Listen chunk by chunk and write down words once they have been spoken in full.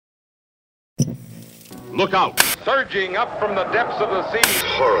Look out! Surging up from the depths of the sea.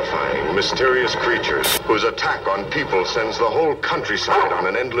 Horrifying, mysterious creatures whose attack on people sends the whole countryside on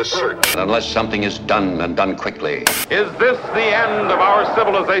an endless search. Unless something is done, and done quickly. Is this the end of our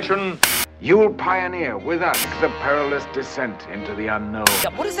civilization? You'll pioneer with us the perilous descent into the unknown.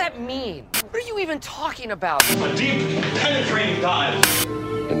 Yeah, what does that mean? What are you even talking about? A deep, penetrating dive.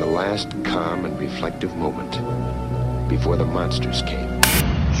 In the last calm and reflective moment, before the monsters came.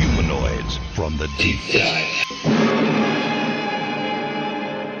 Humanoids from the Deep Dive.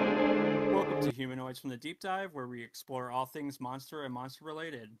 Welcome to Humanoids from the Deep Dive, where we explore all things monster and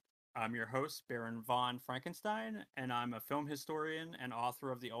monster-related. I'm your host, Baron von Frankenstein, and I'm a film historian and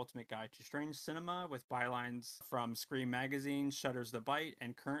author of The Ultimate Guide to Strange Cinema, with bylines from Scream Magazine, Shudder's the Bite,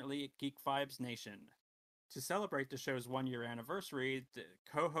 and currently at Geek Vibes Nation. To celebrate the show's one-year anniversary, the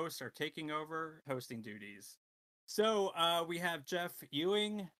co-hosts are taking over hosting duties. So we have Jeff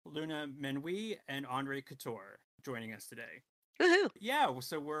Ewing, Luna Menui, and Andre Couture joining us today. Woohoo! Yeah,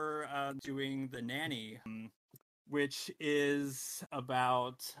 so we're doing The Nanny, which is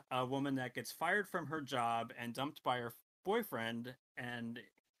about a woman that gets fired from her job and dumped by her boyfriend, and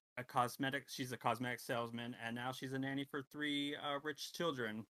she's a cosmetic salesman, and now she's a nanny for three rich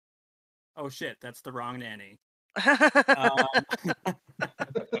children. Oh shit, that's the wrong nanny.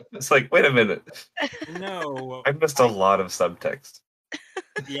 It's like, wait a minute. No. I missed a lot of subtext.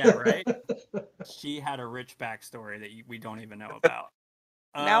 Yeah, right? She had a rich backstory that we don't even know about.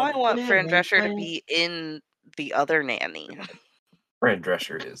 Now I want Fran Drescher to be in The Other Nanny. Fran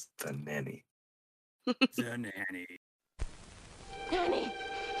Drescher is the nanny. The nanny. Nanny!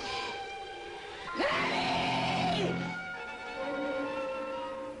 Nanny!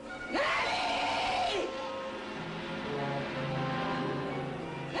 Nanny! Nanny!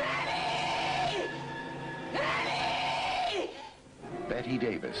 Betty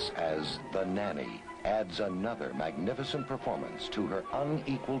Davis as the Nanny adds another magnificent performance to her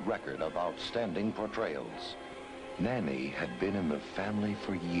unequaled record of outstanding portrayals. Nanny had been in the family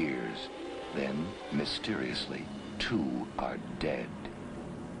for years. Then, mysteriously, two are dead.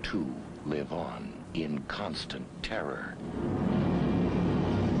 Two live on in constant terror.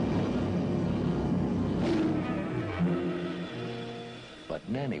 But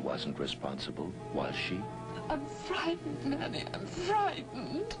Nanny wasn't responsible, was she? I'm frightened, Nanny. I'm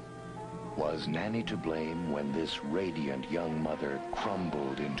frightened. Was Nanny to blame when this radiant young mother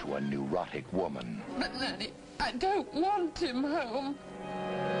crumbled into a neurotic woman? But, Nanny, I don't want him home.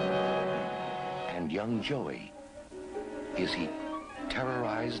 And young Joey, is he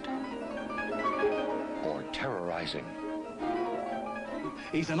terrorized or terrorizing?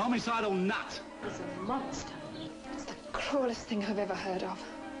 He's an homicidal nut. He's a monster. It's the cruelest thing I've ever heard of.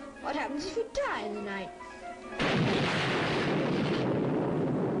 What happens if you die in the night?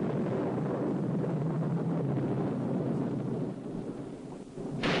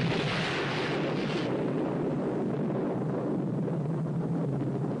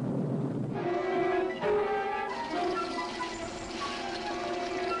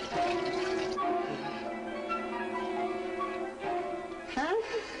 Huh?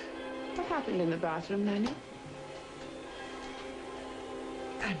 What happened in the bathroom, Nanny?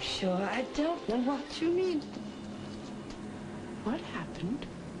 I'm sure I don't know what you mean. What happened?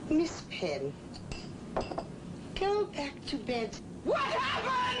 Miss Penn, go back to bed. What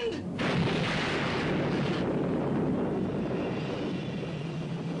happened?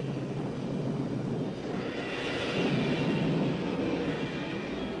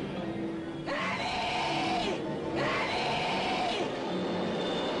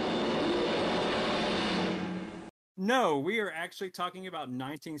 No, we are actually talking about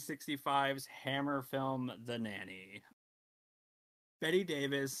 1965's Hammer film, The Nanny. Betty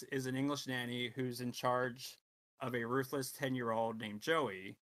Davis is an English nanny who's in charge of a ruthless 10-year-old named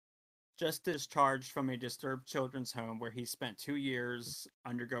Joey, just discharged from a disturbed children's home where he spent 2 years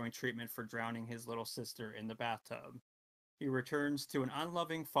undergoing treatment for drowning his little sister in the bathtub. He returns to an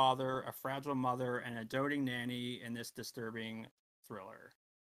unloving father, a fragile mother, and a doting nanny in this disturbing thriller.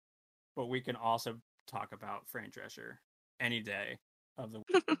 But we can also talk about Fran Drescher any day of the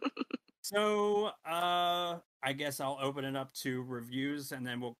week. So, I guess I'll open it up to reviews and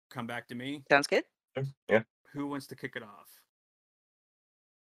then we'll come back to me. Sounds good. Yeah. Who wants to kick it off?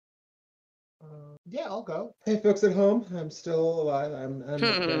 Yeah, I'll go. Hey, folks at home, I'm still alive.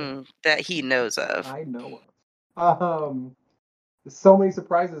 I'm That he knows of. I know of. So many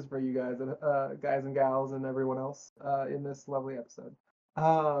surprises for you guys, guys and gals, and everyone else in this lovely episode.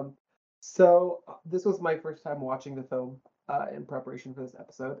 So this was my first time watching the film in preparation for this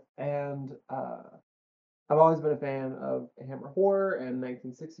episode, and I've always been a fan of Hammer horror and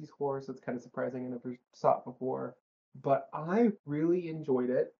 1960s horror, so it's kind of surprising I never saw it before. But I really enjoyed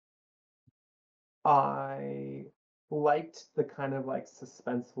it. I liked the kind of like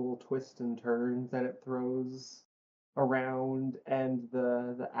suspenseful twists and turns that it throws around, and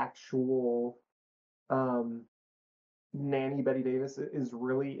the actual um nanny Betty Davis is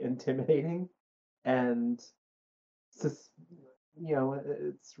really intimidating, and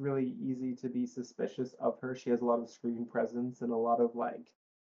it's really easy to be suspicious of her. She has a lot of screen presence and a lot of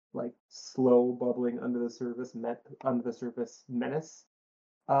like slow bubbling under the surface menace.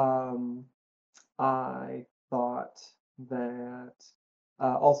 Um, I thought that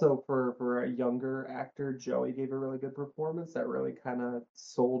also for a younger actor, Joey gave a really good performance that really kind of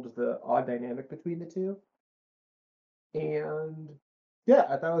sold the odd dynamic between the two. And yeah,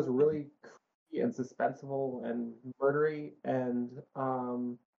 I thought it was really creepy and suspenseful and murdery, and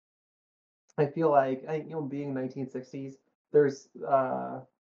I feel like being 1960s, there's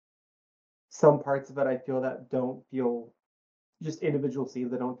some parts of it I feel that don't feel just individual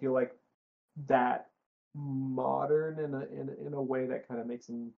scenes that don't feel like that modern in a way that kind of makes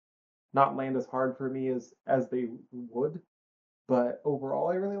them not land as hard for me as they would. But overall,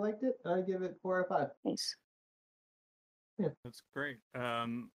 I really liked it. I give it 4 out of 5. Nice. Yeah, that's great.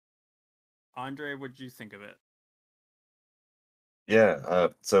 Andre, what did you think of it? Yeah,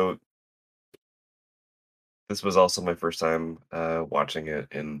 so this was also my first time watching it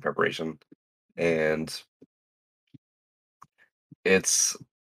in preparation, and it's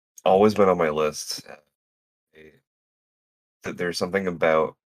always been on my list. That there's something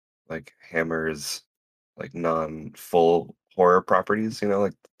about like Hammer's like non-full horror properties,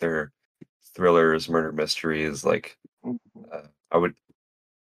 like they're thrillers, murder mysteries. Like I would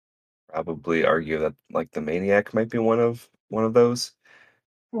probably argue that like The Maniac might be one of those.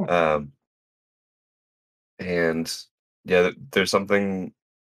 Um, and yeah, there's something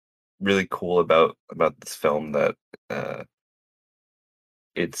really cool about this film that uh,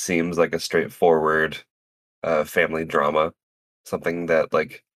 it seems like a straightforward family drama, something that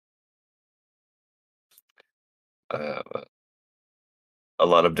like uh, a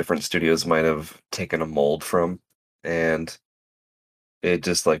lot of different studios might have taken a mold from, and it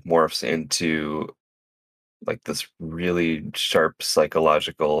just like morphs into like this really sharp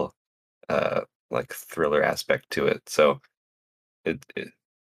psychological like thriller aspect to it. So it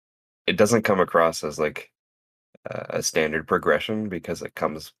doesn't come across as like a standard progression because it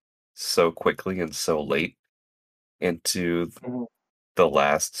comes so quickly and so late into the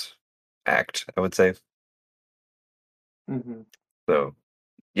last act, I would say. Mm-hmm. So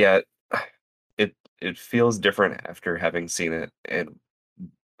yeah, it feels different after having seen it and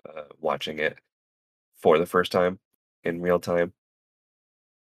watching it for the first time in real time.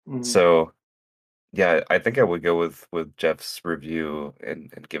 Mm-hmm. So yeah, I think I would go with Jeff's review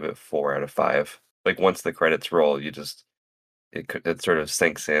and give it 4 out of 5. Like once the credits roll, it sort of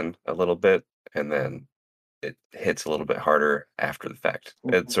sinks in a little bit, and then it hits a little bit harder after the fact.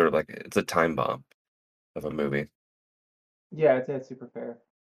 It's sort of like it's a time bomb of a movie. Yeah, I'd say it's super fair.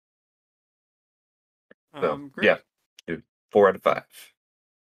 So Great. yeah, dude, 4 out of 5.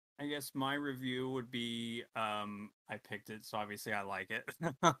 I guess my review would be I picked it, so obviously I like it.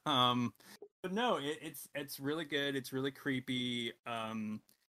 But no, it's really good. It's really creepy.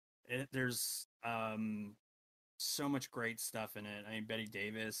 There's so much great stuff in it. I mean, Betty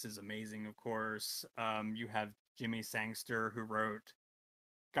Davis is amazing, of course. You have Jimmy Sangster, who wrote,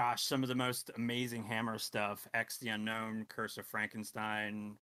 gosh, some of the most amazing Hammer stuff: X the Unknown, Curse of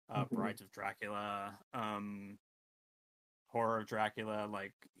Frankenstein, Brides of Dracula, Horror of Dracula.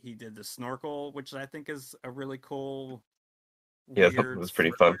 Like, he did The Snorkel, which I think is a really cool, Yeah, that weird was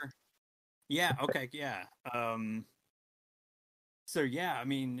pretty thriller. fun. Yeah, okay, yeah. So yeah, I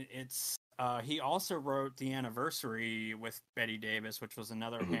mean, it's he also wrote The Anniversary with Betty Davis, which was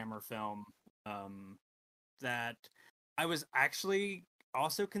another Hammer film that I was actually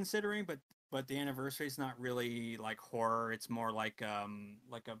also considering, but The Anniversary is not really like horror. It's more like a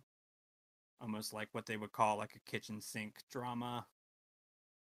almost like what they would call like a kitchen sink drama.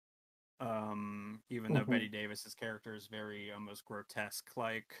 Even though Betty Davis's character is very almost grotesque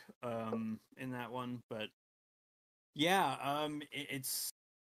like in that one, but yeah, it's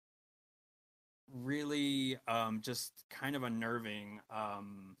really just kind of unnerving.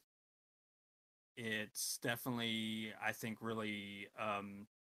 It's definitely, I think, really I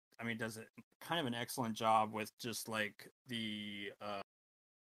mean, does it kind of an excellent job with just like the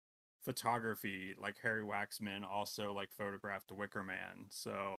photography. Like Harry Waxman also like photographed The Wicker Man,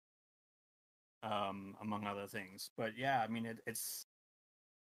 so among other things. But yeah, I mean, it's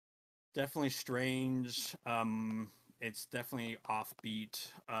definitely strange. It's definitely offbeat.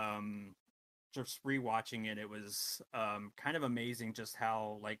 Just rewatching it, it was kind of amazing just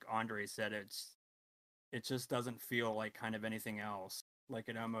how, like Andre said, it just doesn't feel like kind of anything else. Like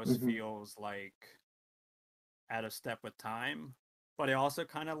it almost feels like out of step with time. But I also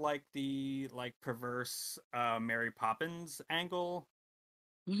kind of like the like perverse Mary Poppins angle.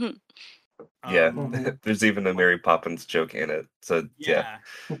 Yeah, there's even a Mary Poppins joke in it. So yeah.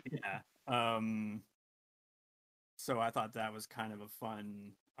 So I thought that was kind of a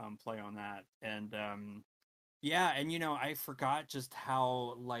fun play on that, and yeah, and I forgot just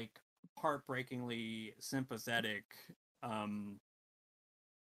how like heartbreakingly sympathetic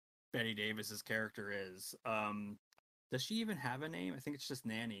Betty Davis's character is. Does she even have a name? I think it's just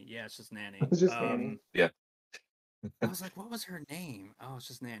Nanny. Yeah, it's just Nanny. It's just Nanny. Yeah. I was like, what was her name? Oh, it's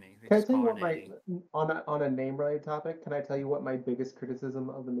just Nanny. They Can I just tell you call her what Nanny. on a name related topic? Can I tell you what my biggest criticism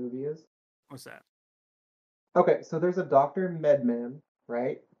of the movie is? What's that? Okay, so there's a Dr. Medman,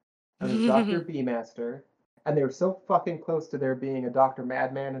 right? And there's Dr. Beemaster, and they were so fucking close to there being a Dr.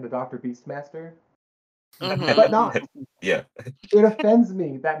 Madman and a Dr. Beastmaster, but not. Yeah. It offends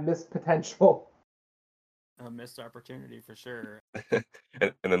me, that missed potential. A missed opportunity for sure. and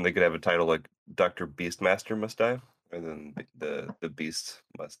then they could have a title like Dr. Beastmaster Must Die, and then the Beast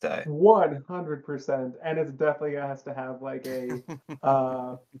Must Die. 100%, and it definitely has to have like a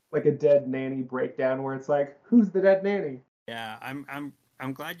dead nanny breakdown where it's like, who's the dead nanny? Yeah, I'm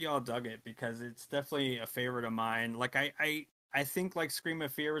glad y'all dug it because it's definitely a favorite of mine. Like I think like Scream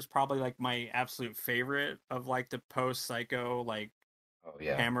of Fear was probably like my absolute favorite of like the post Psycho like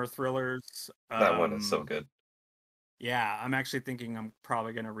Hammer thrillers. That one is so good. Yeah, I'm actually thinking I'm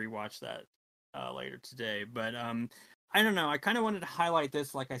probably gonna rewatch that later today. But I don't know. I kind of wanted to highlight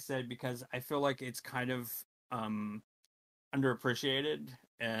this, like I said, because I feel like it's kind of underappreciated,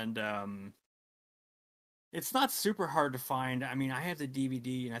 and it's not super hard to find. I mean, I have the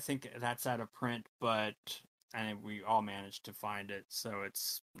DVD, and I think that's out of print, but we all managed to find it, so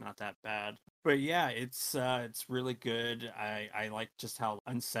it's not that bad. But yeah, it's really good. I like just how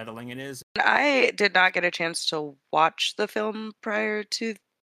unsettling it is. I did not get a chance to watch the film prior to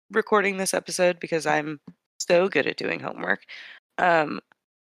recording this episode because I'm so good at doing homework.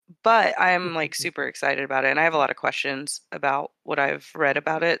 But I'm like super excited about it, and I have a lot of questions about what I've read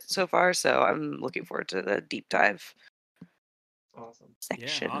about it so far. So I'm looking forward to the deep dive. Awesome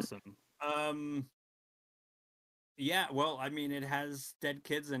section. Yeah, awesome. Yeah, well, I mean, it has dead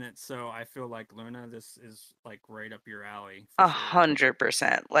kids in it, so I feel like Luna, this is like right up your alley.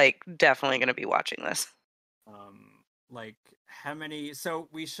 100%. Like, definitely going to be watching this. Like how many? So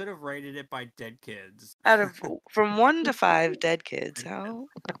we should have rated it by dead kids. Out of from 1 to 5 dead kids, how?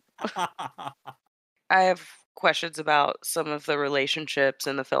 I have questions about some of the relationships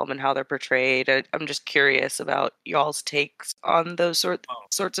in the film and how they're portrayed. I'm just curious about y'all's takes on those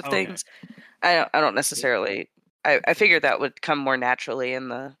sorts of things. I don't necessarily. I figured that would come more naturally in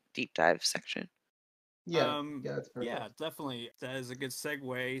the deep dive section. Yeah, that's perfect. Yeah, definitely. That is a good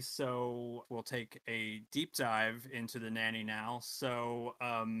segue. So we'll take a deep dive into The Nanny now. So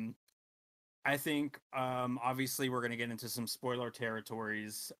I think obviously we're going to get into some spoiler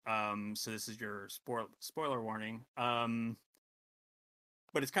territories. So this is your spoiler warning. But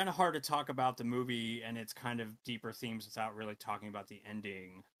it's kind of hard to talk about the movie and its kind of deeper themes without really talking about the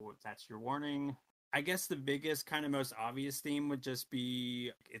ending. That's your warning. I guess the biggest kind of most obvious theme would just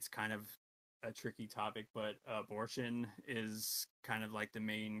be it's kind of a tricky topic, but abortion is kind of like the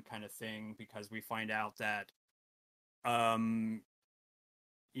main kind of thing because we find out that the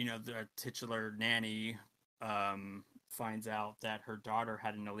titular nanny finds out that her daughter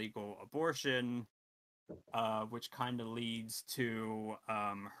had an illegal abortion, which kind of leads to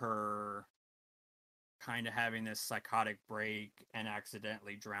her kind of having this psychotic break and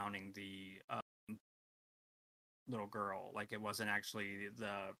accidentally drowning the little girl. Like it wasn't actually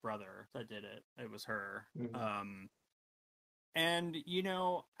the brother that did it, it was her. And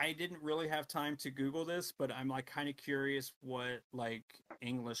I didn't really have time to Google this, but I'm like kind of curious what like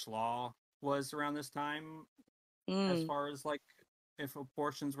English law was around this time as far as like if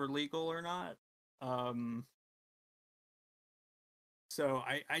abortions were legal or not. So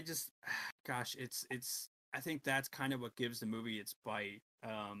I just gosh, it's I think that's kind of what gives the movie its bite.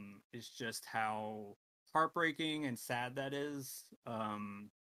 Is just how heartbreaking and sad that is.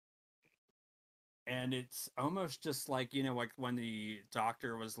 And it's almost just like, like when the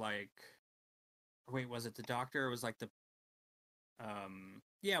doctor was like, wait, was it the doctor? It was like it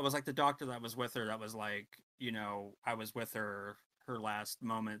was like the doctor that was with her that was like, I was with her last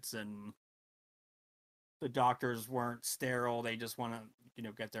moments, and the doctors weren't sterile. They just want to,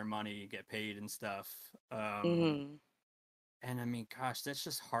 get their money, get paid and stuff. Mm-hmm. And I mean, gosh, that's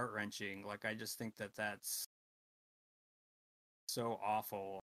just heart wrenching. Like, I just think that that's so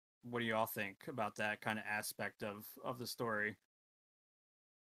awful. What do y'all think about that kind of aspect of the story?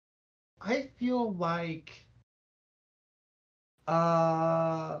 I feel like,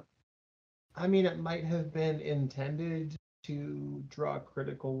 I mean, it might have been intended to draw a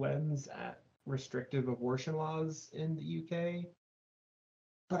critical lens at restrictive abortion laws in the UK,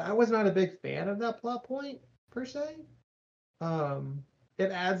 but I was not a big fan of that plot point per se.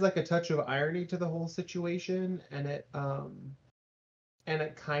 It adds like a touch of irony to the whole situation, and it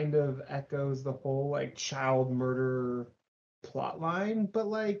kind of echoes the whole like child murder plot line, but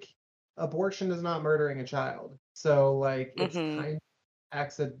like abortion is not murdering a child. So like it's kind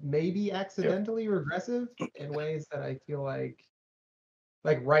of maybe accidentally regressive in ways that I feel like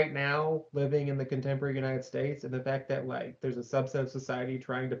right now living in the contemporary United States, and the fact that like there's a subset of society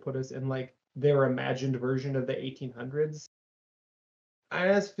trying to put us in like their imagined version of the 1800s. I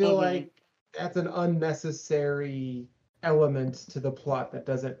just feel like that's an unnecessary element to the plot that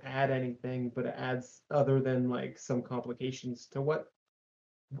doesn't add anything, but it adds other than like some complications to what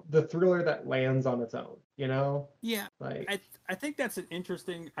the thriller that lands on its own, Yeah, like I think that's an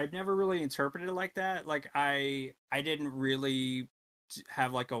interesting. I've never really interpreted it like that. Like I didn't really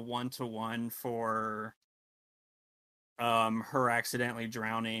have like a 1-to-1 for her accidentally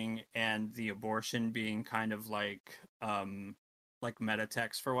drowning and the abortion being kind of like meta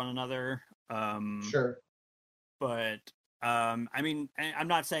text for one another. Sure. But I mean, I'm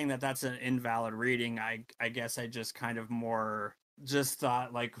not saying that that's an invalid reading. I guess I just kind of just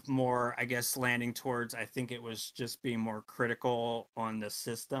thought like more, I guess, landing towards, I think it was just being more critical on the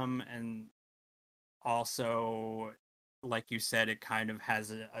system. And also, like you said, it kind of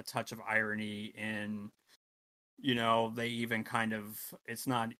has a touch of irony in, they even kind of, it's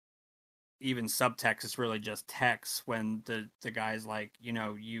not even subtext, it's really just text when the guy's like,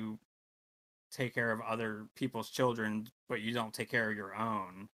 you take care of other people's children, but you don't take care of your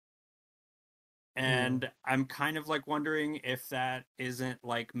own. And I'm kind of like wondering if that isn't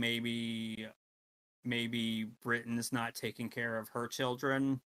like maybe Britain's not taking care of her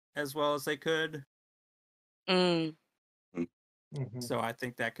children as well as they could. So I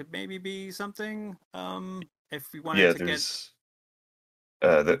think that could maybe be something. If we wanted to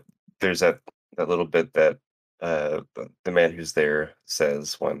there's that little bit that the man who's there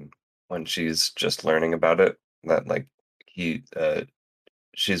says when she's just learning about it, that like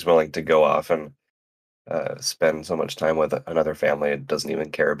she's willing to go off and spend so much time with another family and doesn't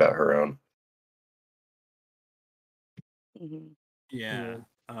even care about her own. Yeah.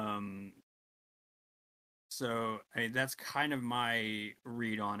 So that's kind of my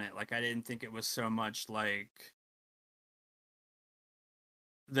read on it. Like, I didn't think it was so much like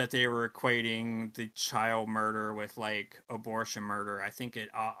that they were equating the child murder with like abortion murder. I think it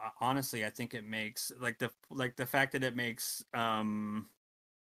honestly, I think it makes like the fact that it makes the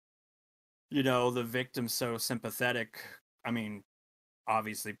victim so sympathetic. I mean,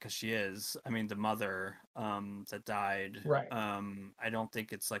 obviously because she is. I mean, the mother that died. Right. I don't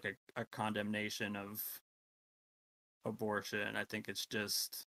think it's like a condemnation of abortion. I think it's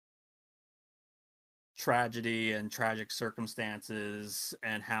just tragedy and tragic circumstances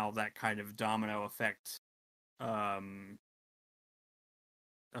and how that kind of domino effect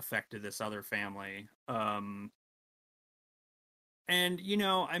affected this other family. And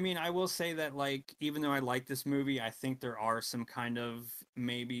I mean, I will say that like, even though I like this movie, I think there are some kind of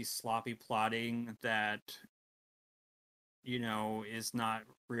maybe sloppy plotting that is not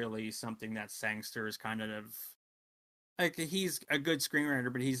really something that Sangster is kind of like. He's a good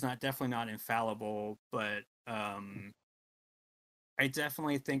screenwriter, but he's definitely not infallible. But I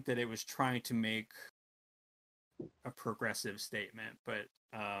definitely think that it was trying to make a progressive statement. But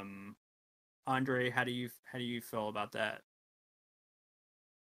Andre, how do you feel about that?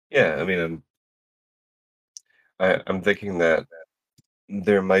 Yeah, I mean, I'm thinking that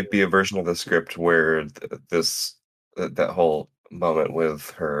there might be a version of the script where that whole moment with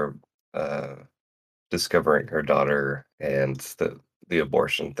her discovering her daughter and the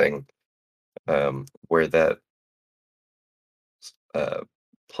abortion thing, where that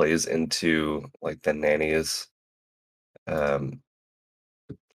plays into like the nanny's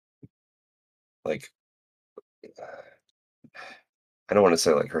like I don't want to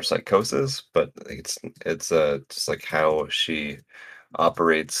say like her psychosis, but it's just like how she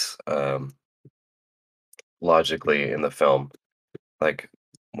operates logically in the film. Like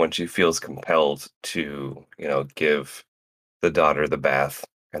when she feels compelled to, give the daughter the bath,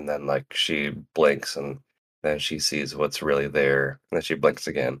 and then like she blinks and then she sees what's really there, and then she blinks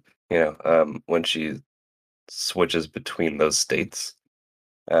again. When she switches between those states.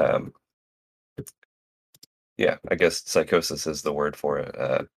 Um, yeah, I guess psychosis is the word for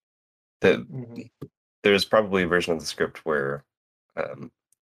it. There's probably a version of the script where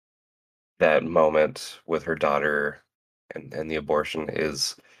that moment with her daughter and the abortion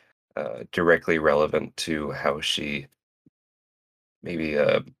is directly relevant to how she maybe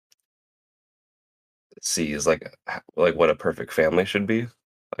sees like what a perfect family should be,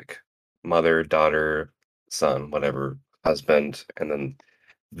 like mother, daughter, son, whatever, husband, and then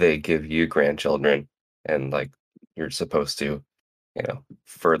they give you grandchildren, and like you're supposed to,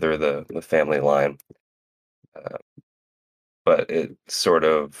 further the family line. Uh, but it sort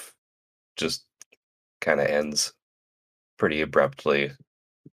of just kind of ends pretty abruptly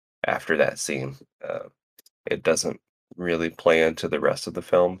after that scene. It doesn't really play into the rest of the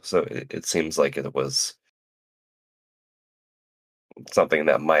film, so it seems like it was something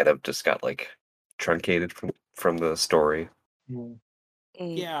that might have just got like truncated from the story.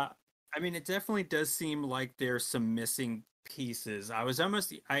 Yeah, I mean, it definitely does seem like there's some missing pieces.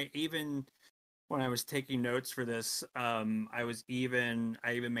 I even when I was taking notes for this, I even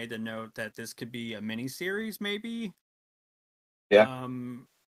made the note that this could be a mini series, maybe. Yeah. I mean,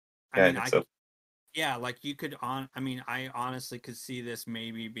 think so. Yeah, like you could I honestly could see this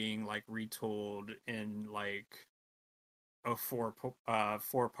maybe being like retooled in like a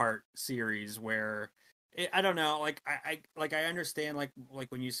four-part series where I don't know, like I understand like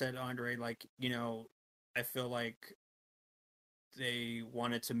when you said, Andre, like, I feel like they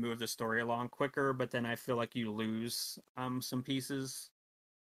wanted to move the story along quicker, but then I feel like you lose some pieces.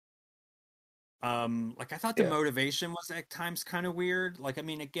 Like I thought the motivation was at times kind of weird. Like, I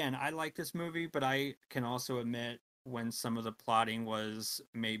mean, again, I like this movie, but I can also admit when some of the plotting was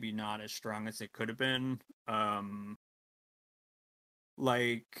maybe not as strong as it could have been.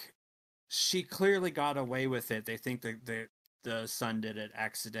 Like she clearly got away with it. They think that the son did it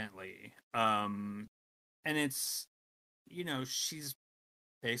accidentally. And it's, she's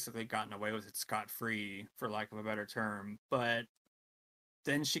basically gotten away with it scot-free, for lack of a better term, but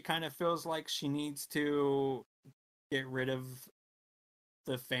then she kind of feels like she needs to get rid of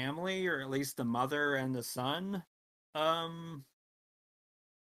the family, or at least the mother and the son.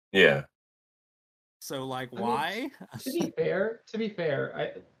 Yeah. So like, I mean, why? to be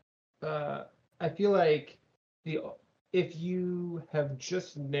fair, I feel like if you have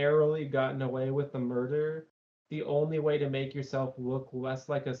just narrowly gotten away with the murder, the only way to make yourself look less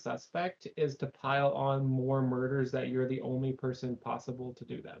like a suspect is to pile on more murders that you're the only person possible to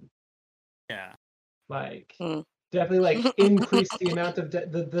do them. Yeah. Like, definitely like increase the amount of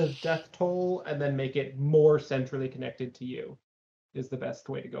the death toll and then make it more centrally connected to you is the best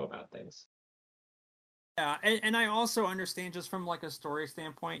way to go about things. Yeah, and I also understand, just from like a story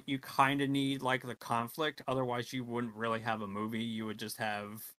standpoint, you kind of need like the conflict, otherwise you wouldn't really have a movie. You would just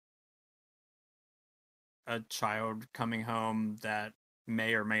have a child coming home that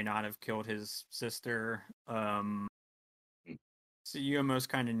may or may not have killed his sister. So you almost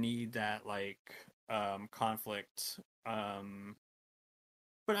kind of need that like conflict.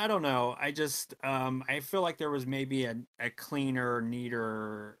 But I don't know. I just I feel like there was maybe a cleaner,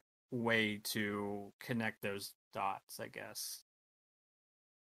 neater way to connect those dots, I guess.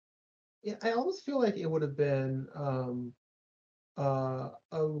 Yeah, I almost feel like it would have been a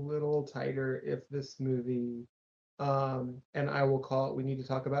little tighter if this movie, and I will call it, we need to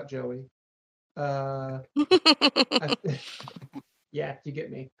talk about Joey. Yeah, you get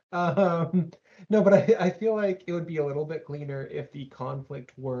me. No, but I feel like it would be a little bit cleaner if the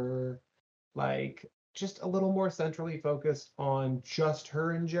conflict were like just a little more centrally focused on just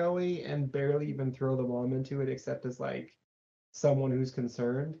her and Joey, and barely even throw the mom into it except as like someone who's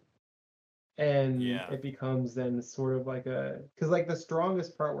concerned. And it becomes then sort of like because like the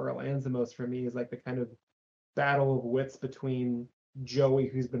strongest part where it lands the most for me is like the kind of battle of wits between Joey,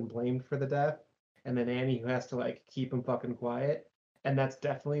 who's been blamed for the death, and then Annie, who has to like keep him fucking quiet. And that's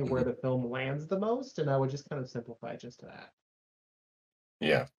definitely where the film lands the most, and I would just kind of simplify just to that.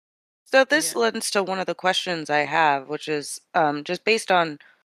 Yeah. So this lends to one of the questions I have, which is just based on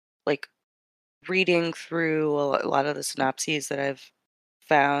like reading through a lot of the synopses that I've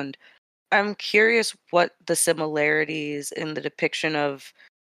found. I'm curious what the similarities in the depiction of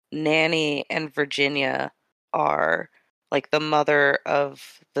Nanny and Virginia are, like the mother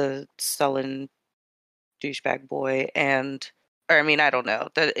of the sullen douchebag boy, or I mean, I don't know.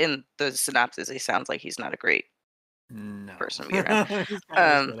 In the synopsis, he sounds like he's not a great person to be around. He's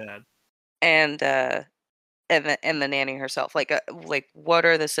kind of a shithead. And and the nanny herself. Like what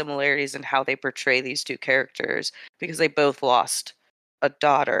are the similarities in how they portray these two characters, because they both lost a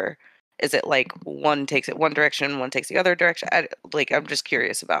daughter? Is it like one takes it one direction, one takes the other direction? I'm just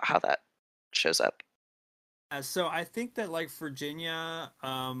curious about how that shows up. So I think that like Virginia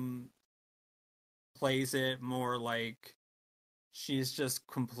plays it more like she's just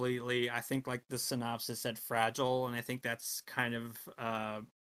completely, I think like the synopsis said fragile, and I think that's kind of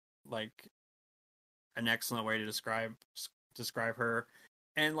like an excellent way to describe her.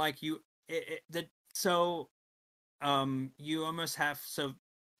 And like you you almost have, so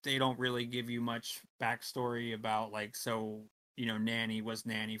they don't really give you much backstory about like, so Nanny was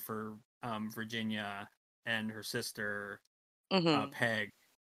nanny for Virginia and her sister Peg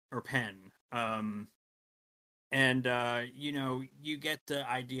or Pen, and you get the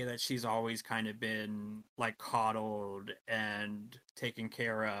idea that she's always kind of been like coddled and taken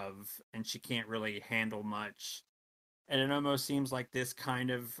care of, and she can't really handle much. And it almost seems like this kind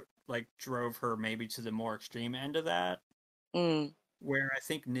of like drove her maybe to the more extreme end of that, where I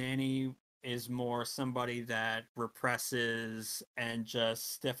think Nanny is more somebody that represses and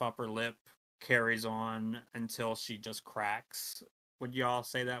just stiff upper lip carries on until she just cracks. Would y'all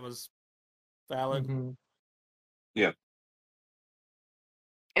say that was valid? Yeah.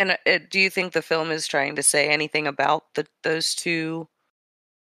 And do you think the film is trying to say anything about those two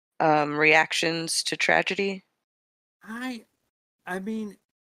reactions to tragedy? I mean,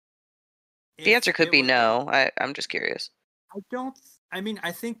 the answer could be no. I'm just curious.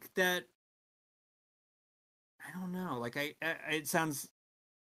 I think that, I don't know. Like it sounds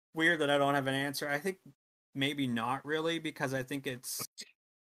weird that I don't have an answer. I think maybe not really, because I think it's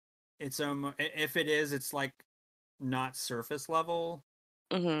if it is, it's like not surface level.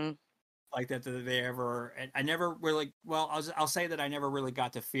 Like that they ever. I never really. Well, I'll say that I never really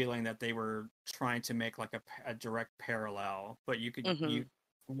got the feeling that they were trying to make like a direct parallel. But you could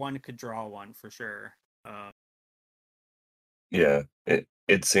one could draw one for sure. Yeah,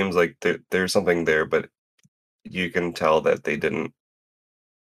 it seems like there's something there, but you can tell that they didn't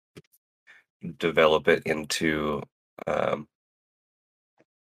develop it into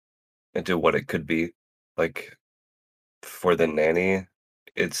what it could be. Like for the nanny,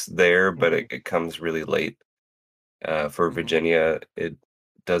 it's there, but it comes really late. For Virginia, it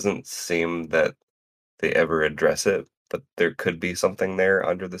doesn't seem that they ever address it, but there could be something there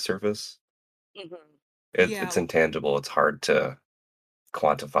under the surface. It's intangible. It's hard to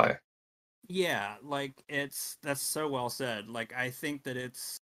quantify. Yeah, like that's so well said. Like I think that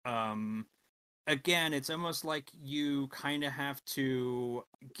it's again, it's almost like you kind of have to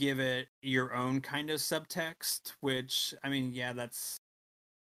give it your own kind of subtext, which I mean, yeah, that's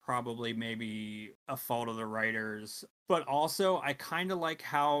probably maybe a fault of the writers, but also I kind of like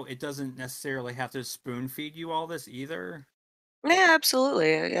how it doesn't necessarily have to spoon feed you all this either. Yeah,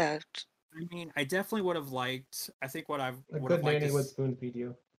 absolutely. Yeah. I mean, I definitely would have liked. I think what I've a good nanny would spoon feed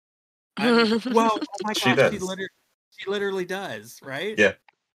you. Well, oh my She gosh, does. she literally does, right?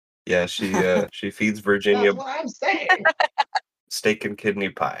 Yeah. She feeds Virginia. That's what I'm saying. Steak and kidney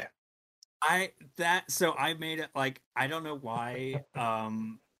pie. So I made it like, I don't know why.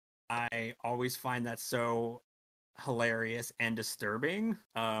 I always find that so hilarious and disturbing.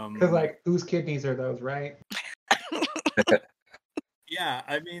 Because like, whose kidneys are those, right? Yeah,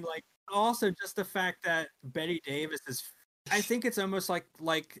 I mean, like, also just the fact that Bette Davis is, I think it's almost like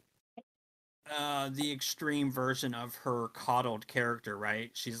the extreme version of her coddled character, right?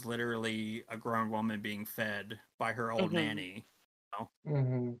 She's literally a grown woman being fed by her old nanny.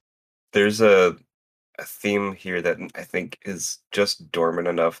 There's a theme here that I think is just dormant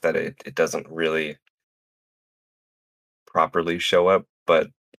enough that it doesn't really properly show up, but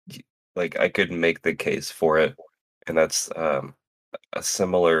like I could make the case for it, and that's a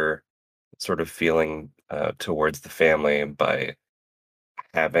similar sort of feeling towards the family by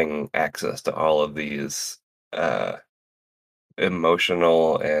having access to all of these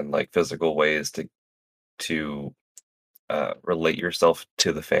emotional and like physical ways to relate yourself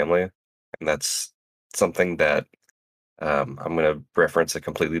to the family, and that's something that I'm going to reference a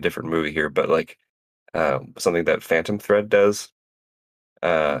completely different movie here, but like something that Phantom Thread does,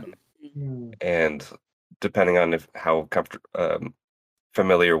 and depending on how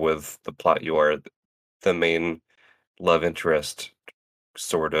familiar with the plot you are, the main love interest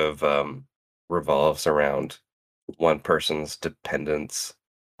sort of revolves around one person's dependence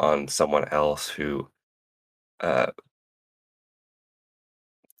on someone else who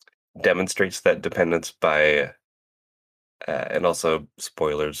demonstrates that dependence by and also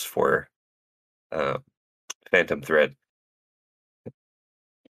spoilers for Phantom Thread,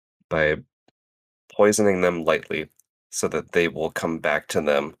 by poisoning them lightly so that they will come back to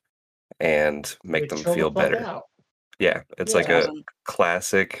them and make them chill the feel fuck better. out. Yeah, it's like Yeah. a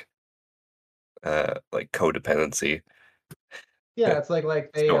classic like codependency Yeah, it's like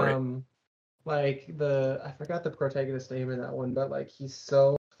they story. I forgot the protagonist's name in that one, but like he's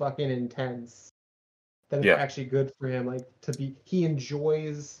so fucking intense that it's Yeah. actually good for him. Like he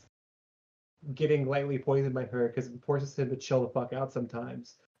enjoys getting lightly poisoned by her because it forces him to chill the fuck out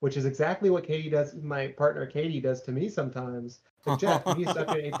sometimes, which is exactly what Katie does. My partner Katie does to me sometimes. Like, Jeff, you need to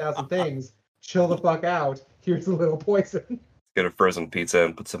stop doing 8,000 things. Chill the fuck out. Here's a little poison. Get a frozen pizza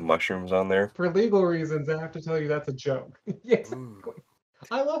and put some mushrooms on there. For legal reasons, I have to tell you that's a joke. Yes,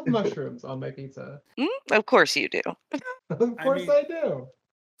 I love mushrooms on my pizza. Of course you do. Of course I do.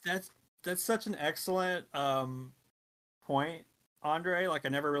 That's such an excellent point, Andre. Like I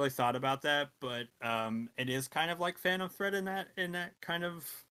never really thought about that, but it is kind of like Phantom Thread in that kind of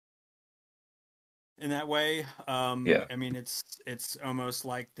in that way. Yeah. I mean it's almost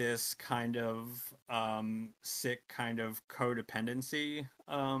like this kind of sick kind of codependency.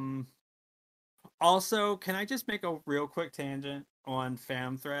 Also, can I just make a real quick tangent on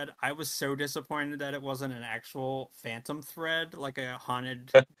Phantom Thread? I was so disappointed that it wasn't an actual Phantom Thread, like a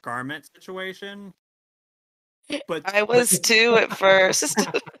haunted garment situation. But I was too at first.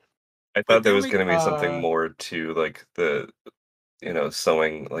 I thought there was going to be something more to like the,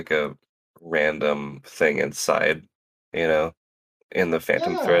 sewing like a random thing inside, in the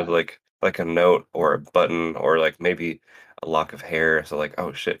Phantom Thread, like a note or a button or like maybe a lock of hair. So like,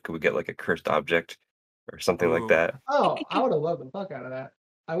 oh shit, could we get like a cursed object or something like that? Oh, I would have loved the fuck out of that.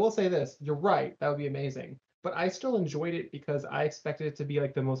 I will say this, you're right, that would be amazing. But I still enjoyed it because I expected it to be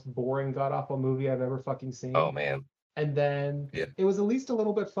like the most boring, god-awful movie I've ever fucking seen. Oh man. And then it was at least a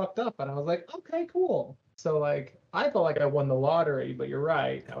little bit fucked up, and I was like, okay, cool. So like, I felt like I won the lottery, but you're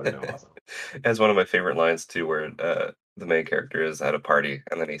right, that would have been awesome. It has one of my favorite lines too, where the main character is at a party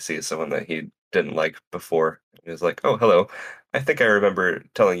and then he sees someone that he didn't like before. And he's like, "Oh, hello. I think I remember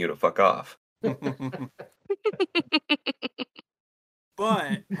telling you to fuck off."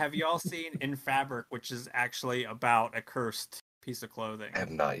 But have y'all seen In Fabric, which is actually about a cursed piece of clothing? I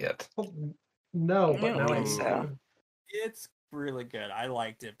have not yet. No, but now I need to. It's really good. I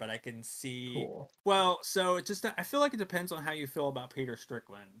liked it, but I can see. Cool. Well, so it just I feel like it depends on how you feel about Peter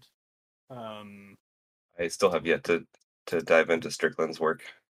Strickland. I still have yet to dive into Strickland's work,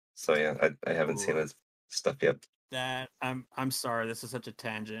 so yeah, I haven't seen his stuff yet. That I'm sorry, this is such a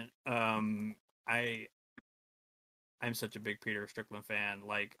tangent. I'm such a big Peter Strickland fan.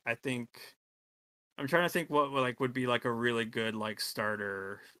 Like I think I'm trying to think what like would be like a really good like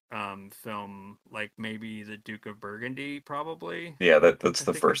starter film, like maybe The Duke of Burgundy, probably. Yeah, that's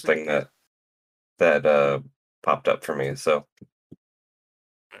the first thing that popped up for me, so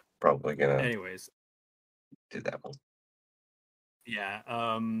probably gonna do that one. Yeah.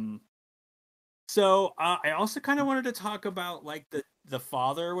 So I also kind of wanted to talk about like the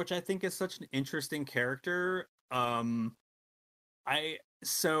father, which I think is such an interesting character.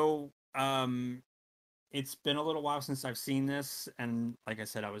 It's been a little while since I've seen this, and like I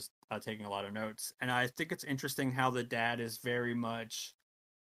said, I was taking a lot of notes, and I think it's interesting how the dad is very much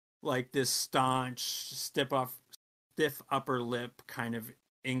like this staunch, stiff upper lip kind of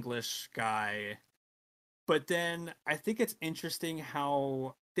English guy. But then I think it's interesting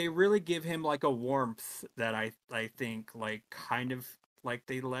how they really give him like a warmth that I think like kind of like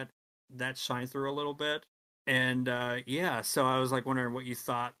they let that shine through a little bit. And so I was like wondering what you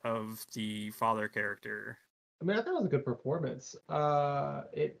thought of the father character. I mean, I thought it was a good performance.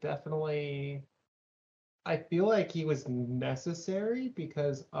 It definitely, I feel like he was necessary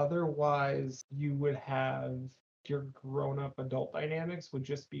because otherwise you would have your grown-up adult dynamics would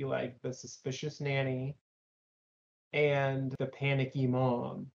just be like the suspicious nanny and the panicky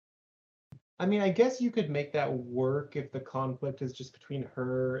mom. I mean, I guess you could make that work if the conflict is just between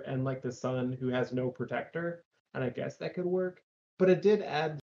her and like the son who has no protector, and I guess that could work. But it did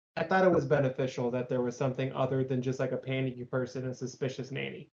add, I thought it was beneficial that there was something other than just like a panicky person and suspicious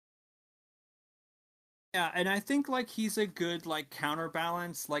nanny. Yeah, and I think like he's a good like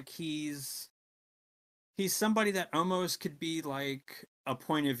counterbalance. Like he's somebody that almost could be like a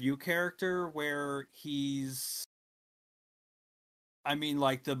point of view character where I mean,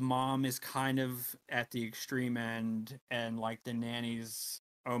 like, the mom is kind of at the extreme end, and, like, the nanny's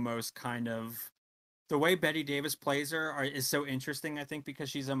almost kind of... The way Bette Davis plays her is so interesting, I think, because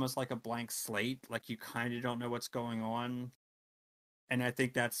she's almost like a blank slate. Like, you kind of don't know what's going on. And I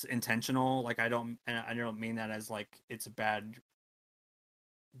think that's intentional. Like, I don't mean that as, like, it's a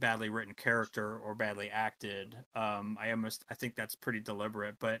badly written character or badly acted. I think that's pretty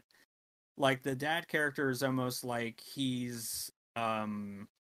deliberate, but like the dad character is almost like he's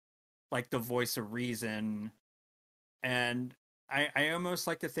like the voice of reason, and I almost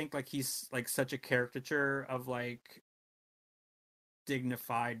like to think like he's like such a caricature of like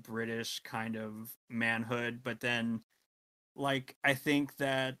dignified British kind of manhood, but then like I think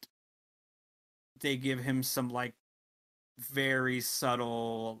that they give him some like very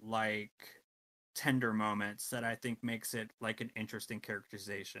subtle like tender moments that I think makes it like an interesting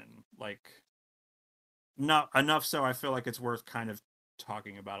characterization. Like not enough so I feel like it's worth kind of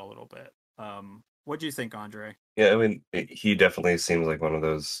talking about a little bit. What do you think, Andre? Yeah, I mean, he definitely seems like one of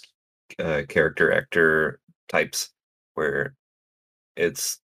those character actor types where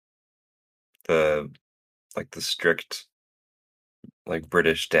it's the like the strict like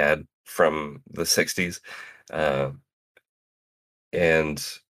British dad from the 60s. Uh, and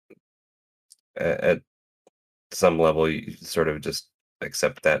at some level, you sort of just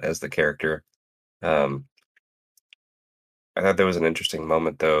accept that as the character. Um, I thought there was an interesting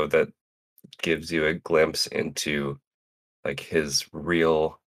moment, though, that gives you a glimpse into like his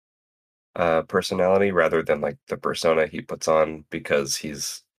real personality rather than like the persona he puts on because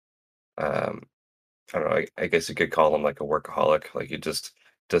he's um, I don't know, I guess you could call him like a workaholic. Like he just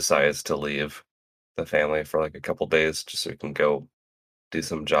decides to leave the family for like a couple days just so he can go do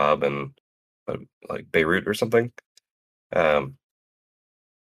some job in like Beirut or something. Um,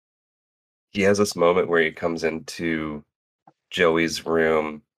 he has this moment where he comes into Joey's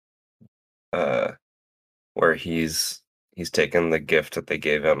room, uh, where he's taken the gift that they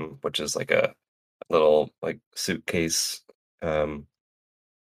gave him, which is like a little like suitcase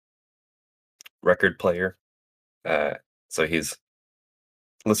record player. Uh, so he's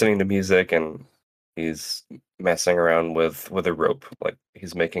listening to music and he's messing around with a rope, like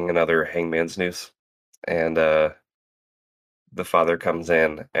he's making another hangman's noose. And the father comes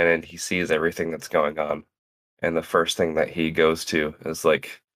in and then he sees everything that's going on. And the first thing that he goes to is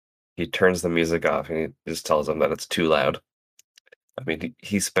like he turns the music off and he just tells him that it's too loud. I mean,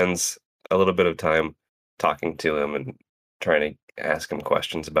 he spends a little bit of time talking to him and trying to ask him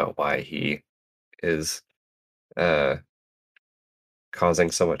questions about why he is uh, causing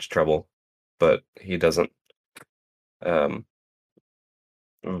so much trouble, but he doesn't um,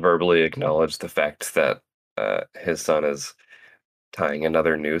 verbally acknowledge the fact that his son is tying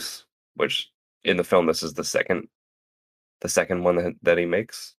another noose, which in the film this is the second one that he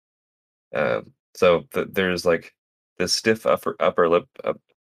makes. So there's like this stiff upper lip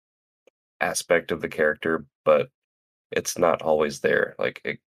aspect of the character, but it's not always there. Like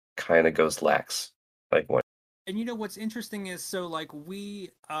it kind of goes lax. Like when. And you know what's interesting is so like we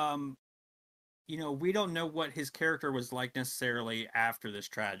don't know what his character was like necessarily after this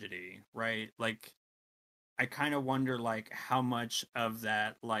tragedy, right? Like I kind of wonder like how much of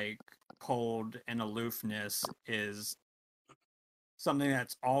that like cold and aloofness is something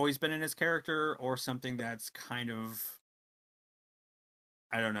that's always been in his character or something that's kind of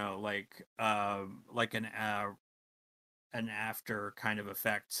I don't know, like an after kind of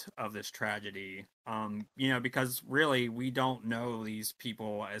effect of this tragedy. Because really we don't know these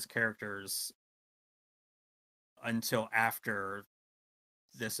people as characters until after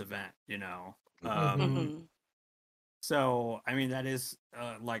this event, So, I mean, that is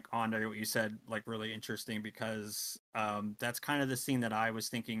like Andre, what you said, like really interesting because that's kind of the scene that I was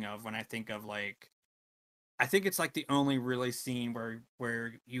thinking of when I think of like, I think it's like the only really scene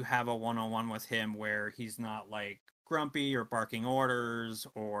where you have a one-on-one with him where he's not like grumpy or barking orders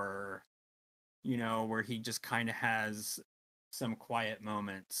or, where he just kind of has some quiet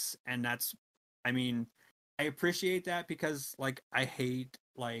moments. And that's, I mean, I appreciate that because like I hate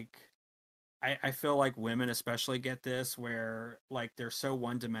like I feel like women especially get this where like they're so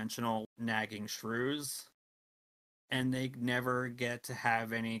one-dimensional nagging shrews and they never get to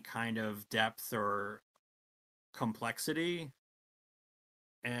have any kind of depth or complexity.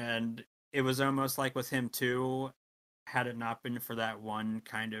 And it was almost like with him too, had it not been for that one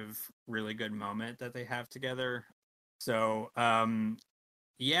kind of really good moment that they have together. So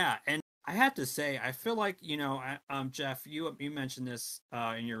yeah, and I have to say, I feel like Jeff, you mentioned this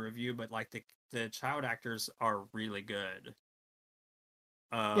in your review, but like the child actors are really good.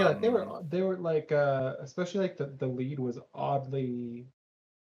 Yeah, like they were like especially like the lead was oddly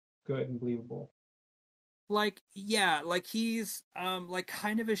good and believable. Like yeah, like he's like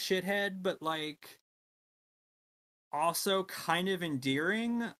kind of a shithead, but like also kind of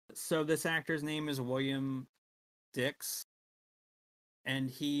endearing. So this actor's name is William Dix, and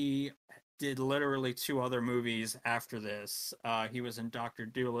he did literally 2 other movies after this. He was in Dr.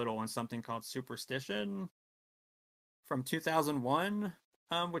 Dolittle and something called Superstition from 2001.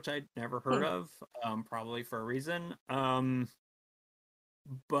 which I'd never heard of, probably for a reason.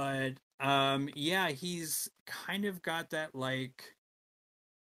 But yeah, he's kind of got that, like,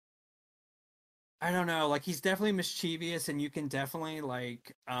 I don't know, like, he's definitely mischievous, and you can definitely,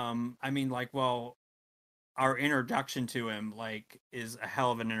 like, I mean, like, well, our introduction to him, like, is a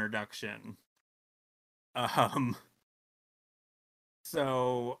hell of an introduction.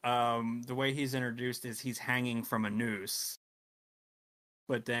 So the way he's introduced is he's hanging from a noose,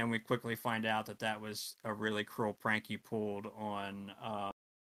 but then we quickly find out that that was a really cruel prank he pulled on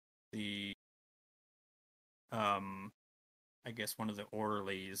the I guess one of the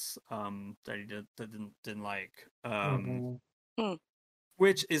orderlies that he didn't like.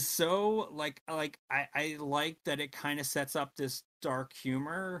 Which is so, like I like that it kind of sets up this dark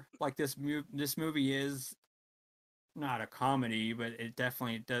humor. Like, this movie is not a comedy, but it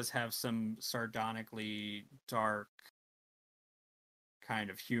definitely does have some sardonically dark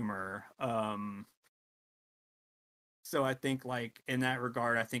kind of humor. So I think, like, in that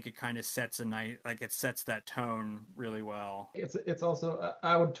regard, I think it kind of sets it sets that tone really well. It's also,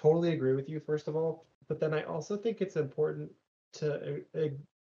 I would totally agree with you, first of all, but then I also think it's important to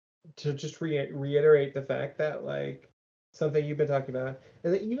just reiterate the fact that, like, something you've been talking about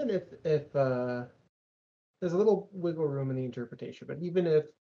is that even if there's a little wiggle room in the interpretation, but even if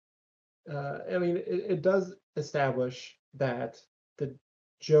I mean, it does establish that the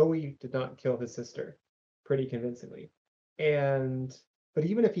Joey did not kill his sister pretty convincingly, but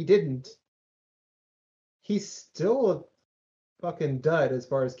even if he didn't, he's still a fucking dud as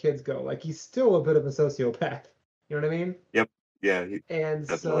far as kids go. Like, he's still a bit of a sociopath. You know what I mean? Yep. Yeah. And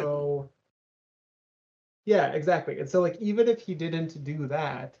definitely. so, yeah, exactly. And so, like, even if he didn't do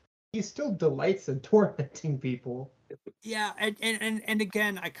that, he still delights in tormenting people. Yeah, and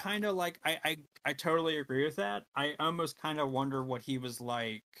again, I kind of like, I totally agree with that. I almost kind of wonder what he was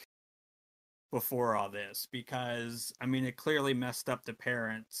like before all this, because I mean, it clearly messed up the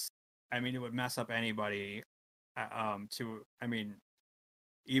parents. I mean, it would mess up anybody, I mean,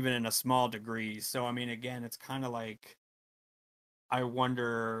 even in a small degree. So I mean, again, it's kind of like, I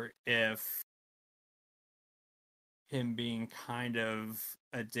wonder if him being kind of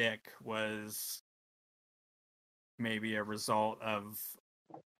a dick was maybe a result of,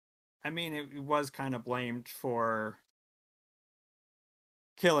 I mean, it was kind of blamed for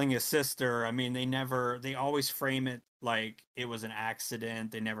killing his sister. I mean, they always frame it like it was an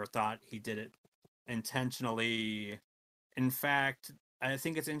accident. They never thought he did it intentionally. In fact, I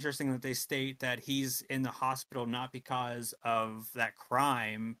think it's interesting that they state that he's in the hospital not because of that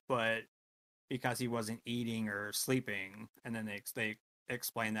crime, but because he wasn't eating or sleeping. And then they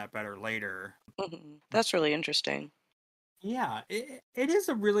explain that better later. That's really interesting. Yeah, it is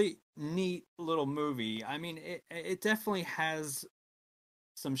a really neat little movie. I mean, it definitely has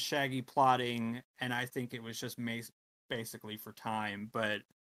some shaggy plotting, and I think it was just basically for time, but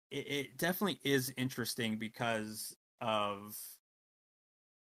it definitely is interesting because of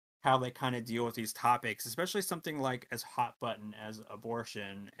how they kind of deal with these topics, especially something like as hot button as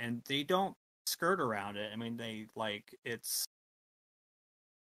abortion, and they don't skirt around it. I mean, it's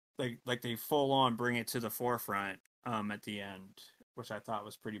like they full on bring it to the forefront at the end, which I thought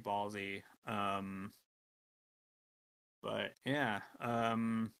was pretty ballsy. But yeah.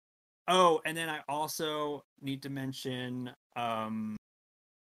 Oh, and then I also need to mention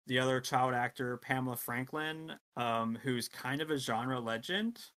the other child actor, Pamela Franklin, who's kind of a genre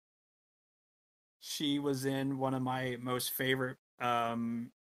legend. She was in one of my most favorite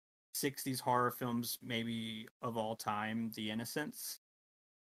 60s horror films, maybe of all time, The Innocents.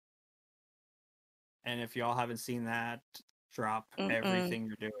 And if y'all haven't seen that, drop everything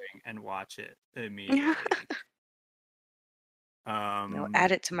you're doing and watch it immediately. No,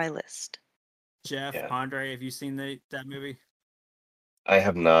 add it to my list. Jeff, Yeah. Andre, have you seen that movie? I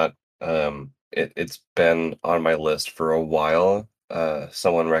have not. It's been on my list for a while.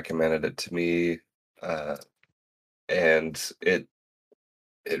 Someone recommended it to me, and it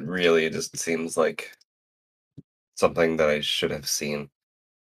really just seems like something that I should have seen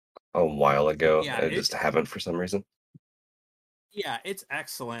a while ago. Yeah, I just haven't for some reason. Yeah, it's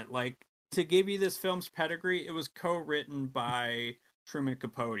excellent. Like, to give you this film's pedigree, it was co-written by Truman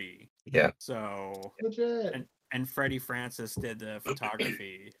Capote. Yeah. So, Legit. and Freddie Francis did the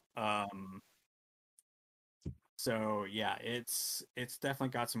photography. So yeah, it's definitely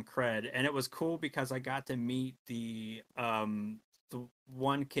got some cred, and it was cool because I got to meet the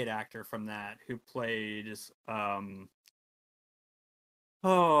one kid actor from that who played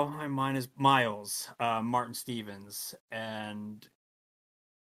oh, my mind is Miles, Martin Stevens, and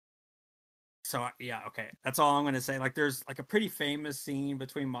so yeah, okay, that's all I'm gonna say. Like, there's like a pretty famous scene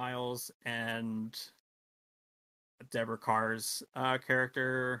between Miles and Deborah Carr's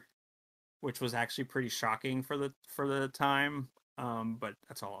character, which was actually pretty shocking for the time. But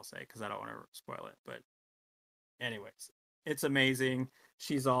that's all I'll say because I don't want to spoil it. But anyways, it's amazing.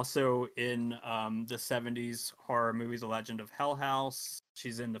 She's also in the 70s horror movie The Legend of Hell House.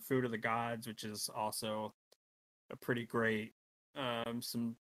 She's in The Food of the Gods, which is also a pretty great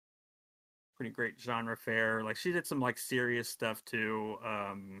some pretty great genre fare. Like, she did some like serious stuff too.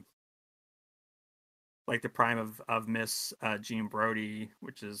 Like The Prime of Miss Jean Brodie,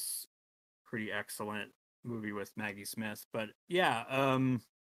 which is pretty excellent movie with Maggie Smith. But yeah,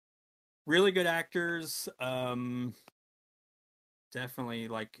 really good actors. Definitely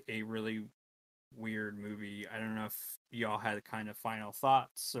like a really weird movie. I don't know if y'all had kind of final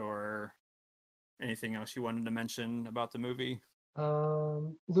thoughts or anything else you wanted to mention about the movie.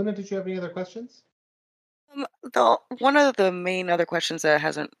 Luna, did you have any other questions? One of the main other questions that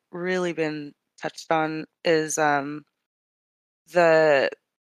hasn't really been touched on is the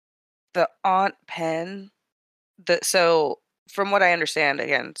Aunt Pen. So from what I understand,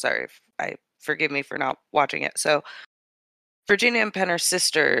 again, sorry, if I forgive me for not watching it. So Virginia and Penn are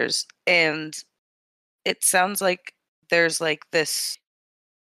sisters, and it sounds like there's like this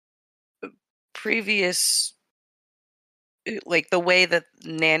previous, like the way that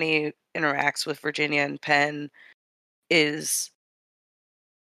Nanny interacts with Virginia and Penn is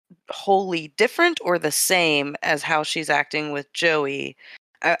wholly different or the same as how she's acting with Joey.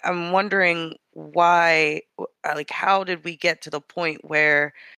 I'm wondering why, like, how did we get to the point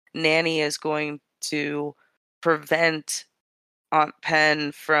where Nanny is going to prevent Aunt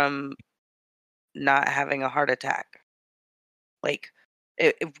Pen from not having a heart attack? Like,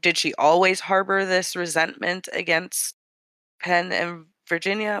 did she always harbor this resentment against Penn and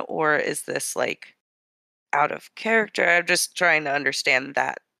Virginia, or is this like out of character? I'm just trying to understand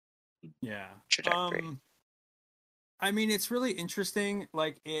that trajectory. I mean, it's really interesting.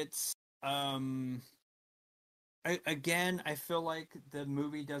 Like, it's again, I feel like the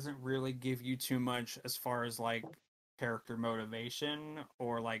movie doesn't really give you too much as far as like character motivation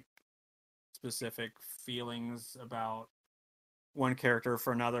or like specific feelings about one character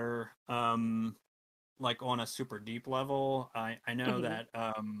for another. Like on a super deep level. I know that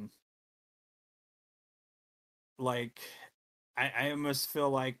like I almost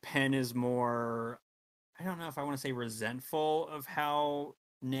feel like Penn is more, I don't know if I want to say resentful of how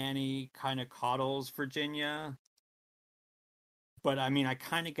Nanny kind of coddles Virginia. But I mean, I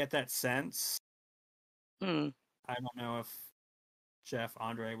kind of get that sense. I don't know if Jeff,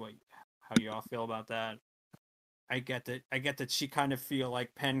 Andre, how you all feel about that. I get that she kind of feel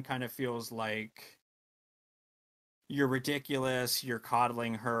like Penn kind of feels like you're ridiculous, you're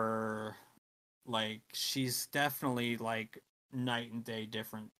coddling her. Like, she's definitely like night and day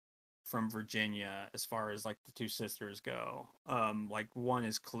different from Virginia as far as like the two sisters go. Like, one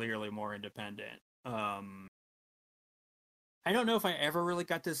is clearly more independent. I don't know if I ever really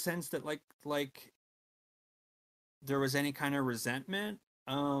got the sense that like there was any kind of resentment.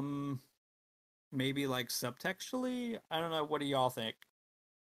 Maybe like subtextually. I don't know. What do y'all think?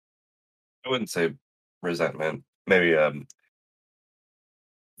 I wouldn't say resentment. Maybe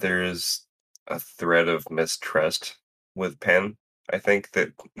there's a thread of mistrust with Penn. I think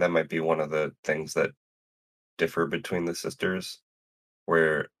that might be one of the things that differ between the sisters,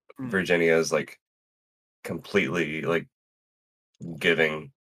 where Virginia is like completely like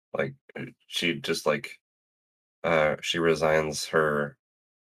giving, like she just like she resigns her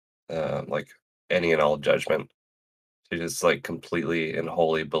like any and all judgment. She just like completely and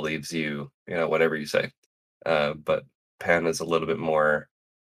wholly believes you, whatever you say. But Penn is a little bit more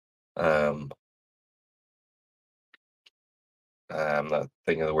I'm not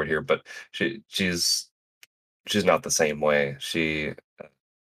thinking of the word here, but she's not the same way. She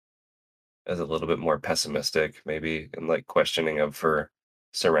is a little bit more pessimistic, maybe, and like questioning of her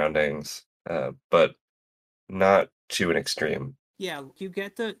surroundings, but not to an extreme. Yeah, you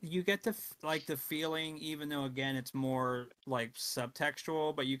get the like the feeling, even though again it's more like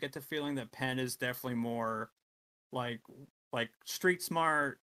subtextual, but you get the feeling that Penn is definitely more like street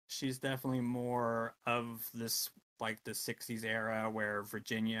smart. She's definitely more of this like the 60s era, where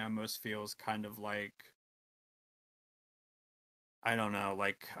Virginia almost feels kind of like, I don't know,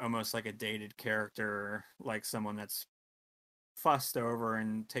 like almost like a dated character, like someone that's fussed over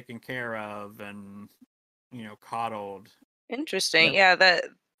and taken care of and coddled. Interesting. Yeah, that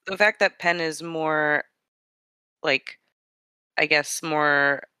the fact that Penn is more like, I guess,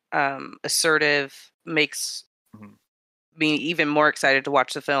 more assertive makes me even more excited to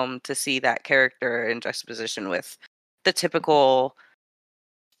watch the film to see that character in juxtaposition with the typical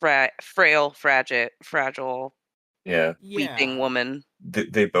frail, fragile, Yeah. weeping woman.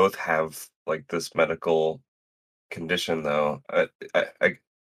 They both have like this medical condition though. I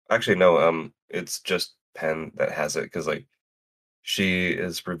actually no, it's just Penn that has it because like she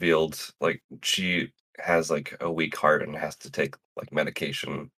is revealed like she has like a weak heart and has to take like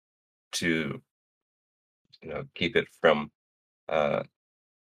medication to keep it from uh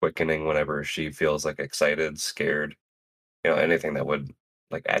quickening whenever she feels like excited, scared, anything that would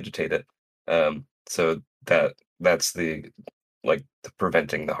like agitate it. So that's the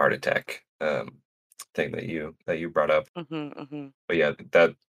preventing the heart attack thing that you brought up. But yeah,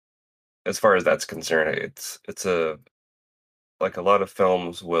 that as far as that's concerned, it's like a lot of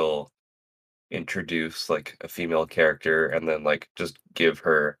films will introduce like a female character and then like just give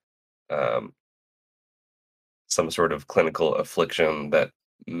her um some sort of clinical affliction that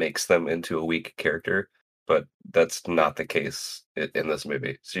makes them into a weak character, but that's not the case in this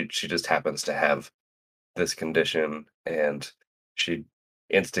movie. She just happens to have this condition and she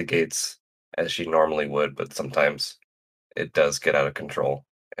instigates as she normally would, but sometimes it does get out of control.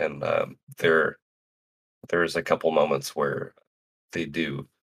 And there's a couple moments where they do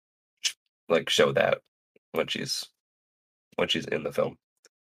like show that when she's in the film.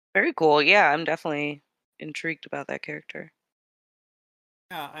 Very cool. Yeah, I'm definitely intrigued about that character.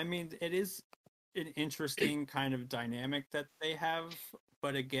 Yeah, I mean, it is an interesting kind of dynamic that they have,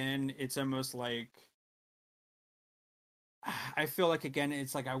 but again, it's almost like I feel like again,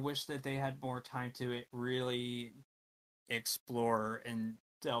 it's like I wish that they had more time to really explore and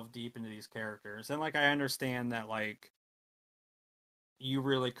delve deep into these characters. And like I understand that like you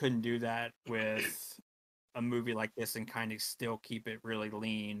really couldn't do that with a movie like this and kind of still keep it really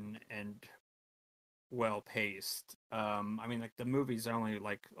lean and well paced. I mean, like the movie's only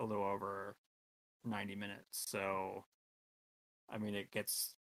like a little over 90 minutes, so I mean it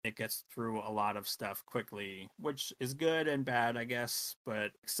gets through a lot of stuff quickly, which is good and bad, I guess,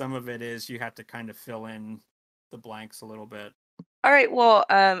 but some of it is you have to kind of fill in the blanks a little bit. All right, well,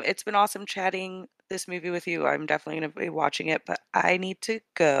 it's been awesome chatting this movie with you. I'm definitely going to be watching it, but I need to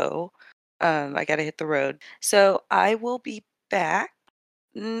go. I got to hit the road. So I will be back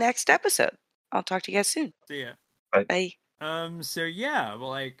next episode. I'll talk to you guys soon. See ya. Bye. So yeah, well,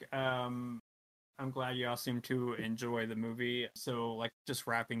 like, I'm glad you all seem to enjoy the movie. So, like, just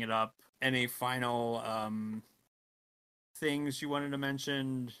wrapping it up, any final things you wanted to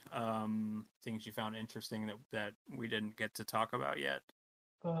mention? Things you found interesting that we didn't get to talk about yet?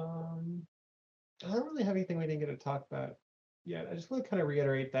 I don't really have anything we didn't get to talk about yet. I just want to kind of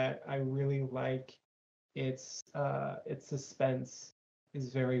reiterate that I really like its suspense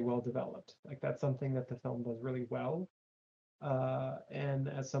is very well developed. Like that's something that the film does really well. And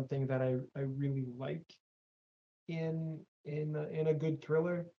as something that I really like in a good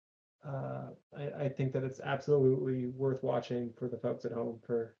thriller. I think that it's absolutely worth watching for the folks at home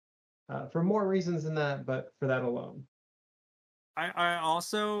for more reasons than that, but for that alone. I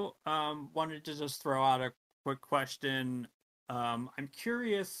also wanted to just throw out a quick question. I'm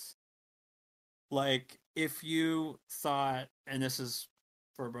curious, like, if you thought, and this is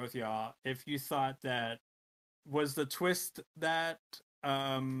for both y'all, if you thought that was the twist that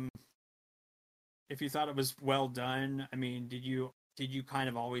if you thought it was well done. I mean, did you kind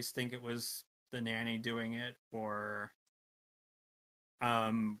of always think it was the nanny doing it, or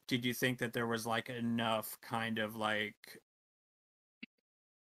did you think that there was like enough kind of like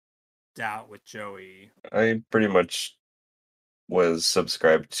doubt with Joey? I pretty much was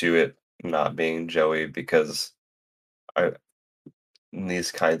subscribed to it not being Joey because I in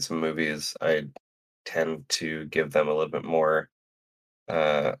these kinds of movies I tend to give them a little bit more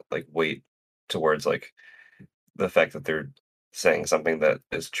like weight towards like the fact that they're saying something that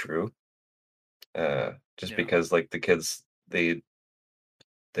is true. Just because like the kids they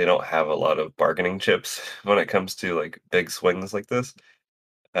don't have a lot of bargaining chips when it comes to like big swings like this.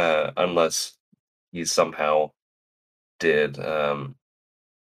 Unless he somehow did plan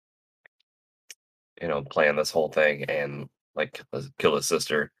this whole thing and like kill his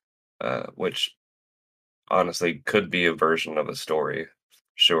sister, which honestly could be a version of a story,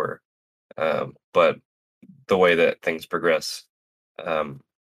 sure. But the way that things progress, and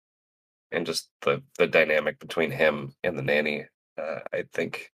just the dynamic between him and the nanny, I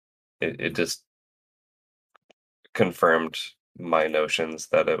think it just confirmed my notions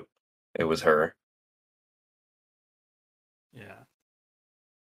that it was her. Yeah.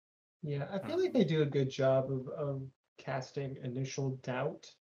 Yeah, I feel like they do a good job of casting initial doubt,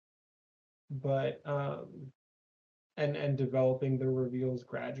 but and developing the reveals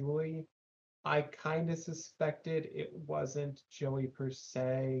gradually. I kind of suspected it wasn't Joey per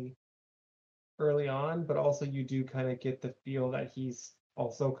se early on, but also you do kind of get the feel that he's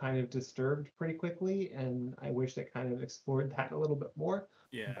also kind of disturbed pretty quickly, and I wish they kind of explored that a little bit more.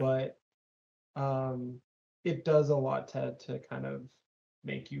 Yeah. But it does a lot to kind of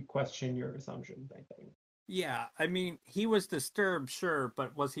make you question your assumptions, I think. Yeah, I mean, he was disturbed, sure,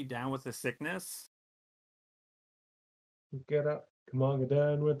 but was he down with the sickness? Get up, come on, get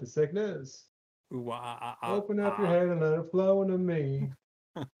down with the sickness. Ooh, Open up your head and let it flow into me.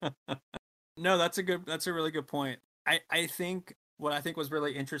 No, that's a really good point. I think what I think was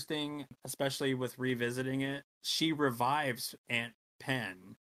really interesting, especially with revisiting it, she revives Aunt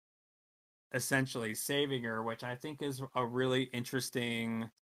Pen, essentially saving her, which I think is a really interesting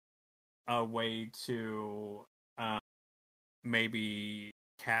way to maybe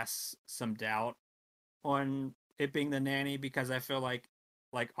cast some doubt on it being the nanny, because I feel like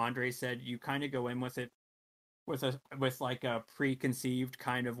Andre said, you kind of go in with it with like a preconceived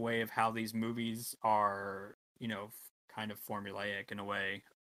kind of way of how these movies are, kind of formulaic in a way.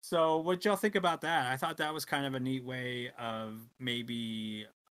 So what y'all think about that? I thought that was kind of a neat way of maybe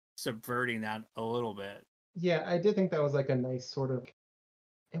subverting that a little bit. Yeah, I did think that was like a nice sort of,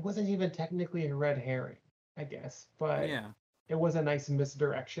 it wasn't even technically a red herring, I guess, but yeah, it was a nice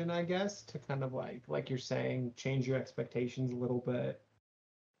misdirection, I guess, to kind of like you're saying, change your expectations a little bit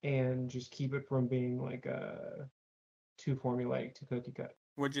and just keep it from being like a too formulaic, too cookie cut.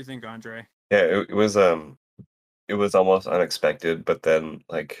 What'd you think, Andre? Yeah, it was almost unexpected, but then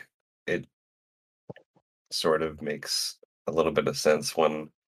like it sort of makes a little bit of sense when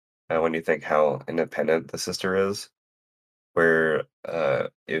you think how independent the sister is, where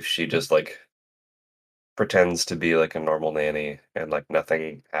if she just like pretends to be like a normal nanny and like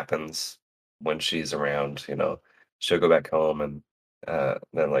nothing happens when she's around, she'll go back home and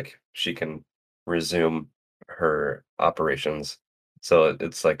then like she can resume her operations. So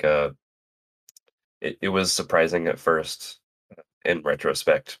it's like it was surprising at first in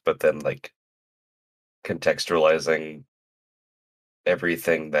retrospect, but then like contextualizing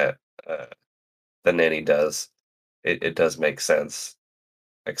everything that the nanny does, it does make sense,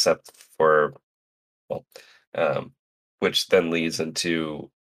 except for, well, which then leads into,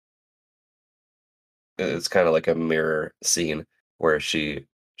 it's kind of like a mirror scene where she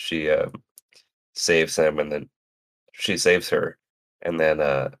saves him, and then she saves her, and then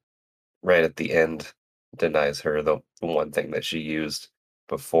right at the end denies her the one thing that she used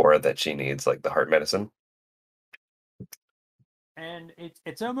before that she needs, like the heart medicine. And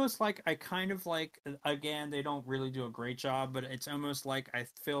it's almost like I kind of like, again, they don't really do a great job, but it's almost like I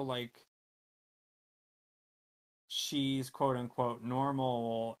feel like she's quote unquote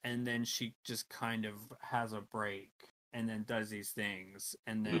normal, and then she just kind of has a break and then does these things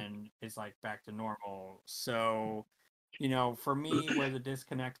and then it's like back to normal. So, for me, where the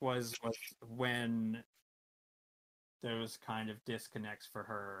disconnect was when those kind of disconnects for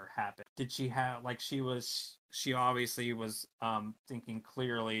her happened. Did she have, like, she obviously was thinking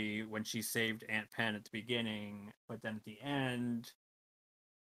clearly when she saved Aunt Pen at the beginning, but then at the end,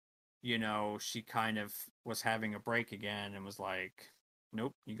 she kind of was having a break again and was like,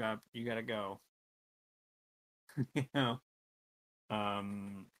 nope, you gotta go.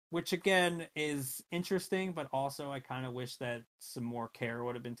 Which again is interesting, but also I kind of wish that some more care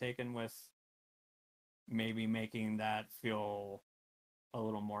would have been taken with maybe making that feel a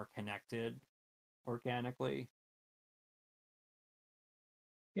little more connected organically.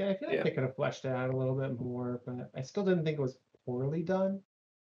 Yeah, I feel like they could have fleshed it out a little bit more, but I still didn't think it was poorly done.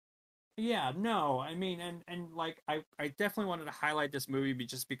 Yeah, no, I mean, and like I definitely wanted to highlight this movie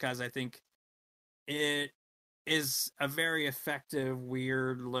just because I think it is a very effective,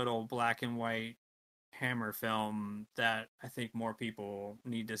 weird little black and white Hammer film that I think more people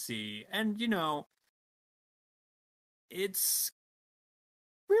need to see. And it's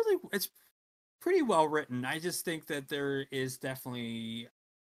pretty well written. I just think that there is definitely,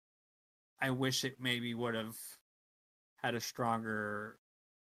 I wish it maybe would have had a stronger,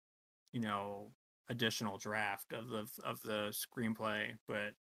 additional draft of the screenplay.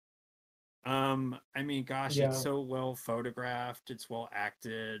 But I mean, gosh, Yeah. it's so well photographed, it's well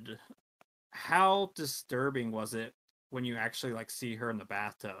acted. How disturbing was it when you actually like see her in the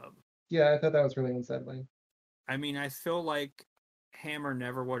bathtub? Yeah, I thought that was really unsettling. I mean, I feel like Hammer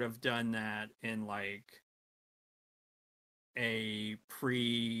never would have done that in like a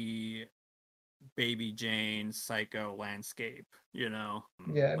pre Baby Jane Psycho landscape, Yeah,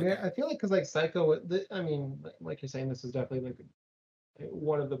 I mean, I feel like because like Psycho, I mean, like you're saying, this is definitely like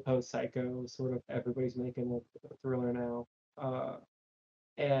one of the post-Psycho sort of everybody's making a thriller now.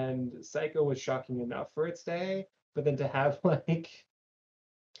 And Psycho was shocking enough for its day, but then to have like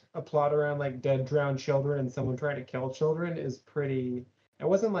a plot around like dead, drowned children and someone trying to kill children is pretty. It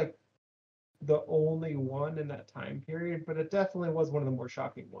wasn't like the only one in that time period, but it definitely was one of the more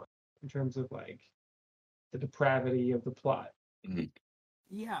shocking ones in terms of like the depravity of the plot.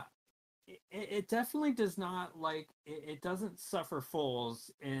 Yeah, it definitely does not like it doesn't suffer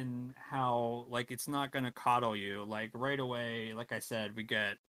fools in how like it's not going to coddle you like right away. Like I said, we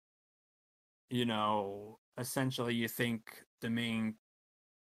get, you know, essentially you think the main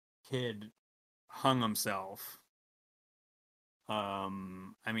kid hung himself. I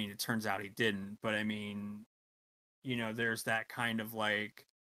mean, it turns out he didn't, but I mean, you know, there's that kind of like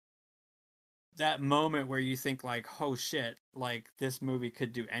that moment where you think like, oh shit, like this movie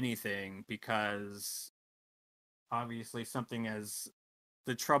could do anything, because obviously something as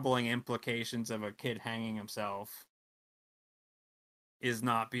the troubling implications of a kid hanging himself is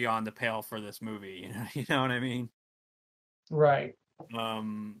not beyond the pale for this movie. You know what I mean? Right.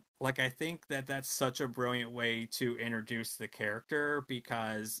 Like I think that that's such a brilliant way to introduce the character,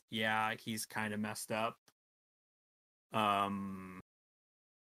 because yeah, he's kind of messed up.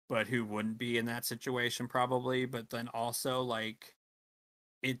 But who wouldn't be in that situation probably? But then also like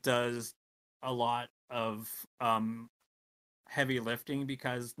it does a lot of heavy lifting,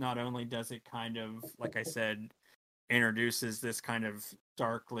 because not only does it kind of, like I said, introduces this kind of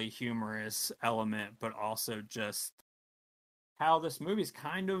darkly humorous element, but also just how this movie's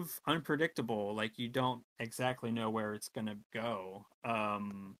kind of unpredictable. Like you don't exactly know where it's gonna go.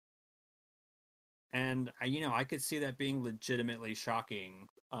 And you know, I could see that being legitimately shocking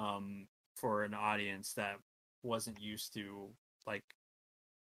for an audience that wasn't used to like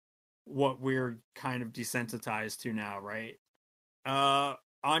what we're kind of desensitized to now, right?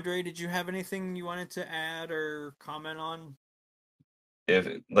 Andre, did you have anything you wanted to add or comment on?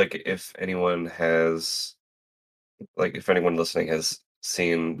 If anyone has, like, if anyone listening has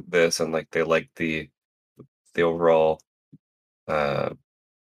seen this and like they like the overall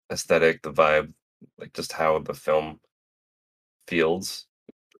aesthetic, the vibe, like just how the film feels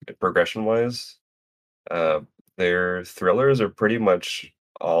progression wise, their thrillers are pretty much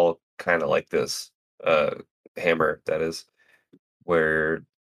all kind of like this. Hammer, that is, where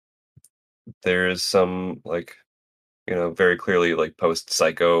there's some like, you know, very clearly like post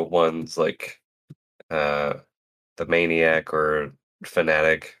Psycho ones, like uh the Maniac or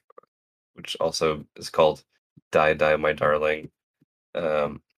Fanatic, which also is called Die Die My Darling,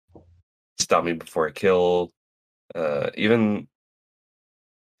 um Stop Me Before I Kill, even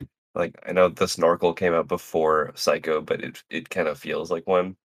like I know The Snorkel came out before Psycho, but it kind of feels like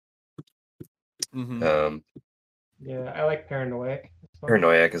one. Mm-hmm. Yeah, I like Paranoiac.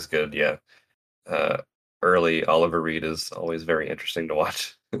 Paranoiac is good, yeah. Early Oliver Reed is always very interesting to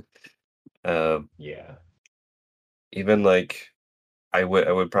watch. Yeah. Even like I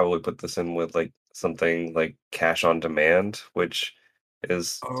would probably put this in with like something like Cash on Demand, which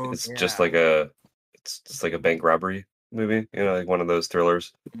is it's just like it's just like a bank robbery movie, you know, like one of those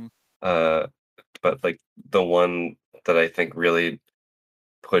thrillers. But like the one that I think really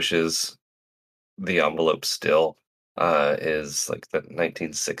pushes the envelope still is like the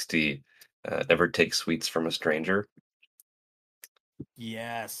 1960 Never Take Sweets from a Stranger.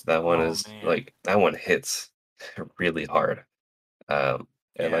 Yes. That one Oh, is man. like that one hits really hard. And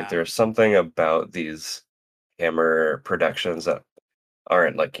like Yeah. there's something about these Hammer productions that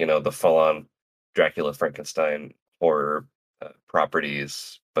aren't like, you know, the full-on Dracula Frankenstein horror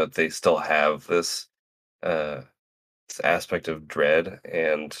properties, but they still have uh, this aspect of dread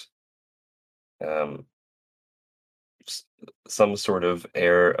and um, some sort of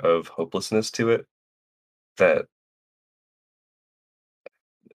air of hopelessness to it that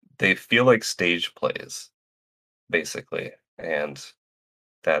they feel like stage plays, basically. And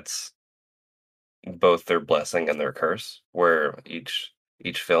that's both their blessing and their curse, where each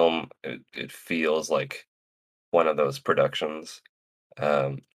film it feels like one of those productions.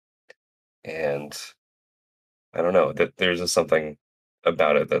 Um, and I don't know that there's just something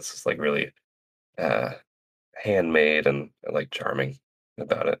about it that's just like really uh, handmade and like charming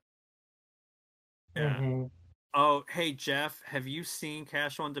about it. Yeah. Oh, hey Jeff, have you seen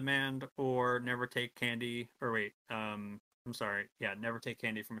Cash on Demand or Never Take Candy? Or wait, I'm sorry. Yeah, Never Take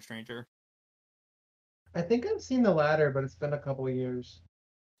Candy from a Stranger. I think I've seen the latter, but it's been a couple of years.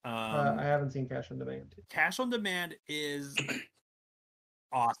 I haven't seen Cash on Demand. Cash on Demand is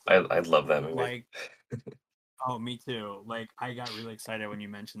awesome. I love that movie. Like, oh, me too. Like, I got really excited when you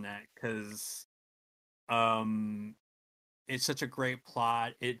mentioned that because, it's such a great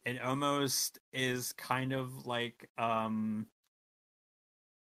plot. It almost is kind of like a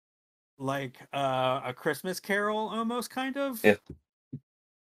Christmas Carol, almost kind of. Yeah.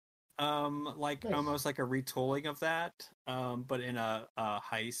 Like Nice. almost like a retooling of that, but in a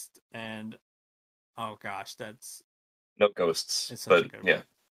heist. And oh gosh, that's No ghosts, it's such but a good yeah, one.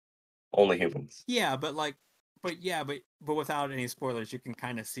 only humans. Yeah, but without any spoilers, you can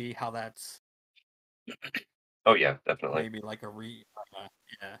kind of see how that's Oh yeah, definitely. maybe like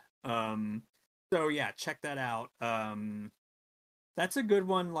yeah. So yeah, check that out. That's a good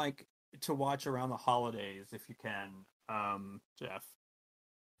one, like to watch around the holidays if you can, Jeff.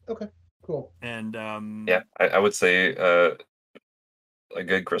 Okay, cool. And Yeah, I would say a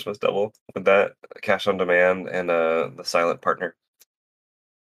good Christmas double with that, Cash on Demand and The Silent Partner.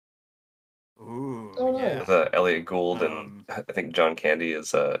 Ooh, Oh, yeah. nice. With Elliot Gould and I think John Candy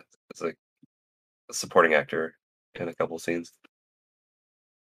is a supporting actor in a couple scenes.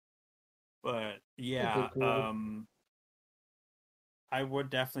 But yeah, cool. I would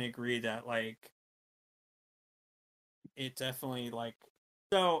definitely agree that like it definitely like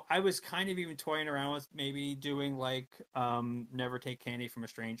so I was kind of even toying around with maybe doing like Never Take Candy from a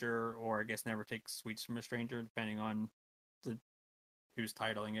Stranger, or I guess Never Take Sweets from a Stranger, depending on the who's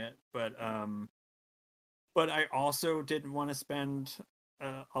titling it. But I also didn't want to spend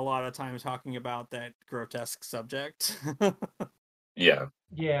a lot of time talking about that grotesque subject. Yeah.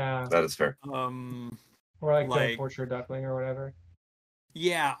 Yeah. That is fair. Or like the torture duckling or whatever.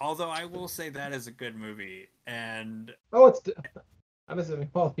 Yeah, although I will say that is a good movie, and I'm assuming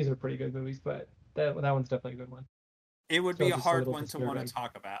all these are pretty good movies, but that one's definitely a good one. it would So be a just hard little one to want to disturbing.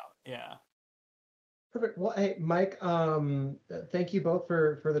 talk about. Yeah. Perfect. Well, hey, Mike, thank you both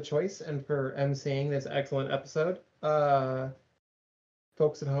for the choice and for emceeing this excellent episode.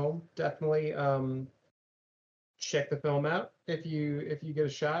 Folks at home, definitely check the film out if you get a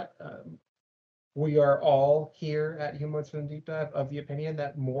shot. We are all here at Humanoids from the Deep Dive of the opinion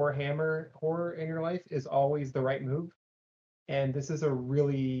that more Hammer horror in your life is always the right move. And this is a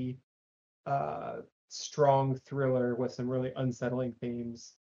really strong thriller with some really unsettling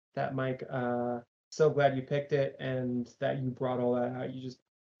themes that Mike, so glad you picked it and that you brought all that out. You just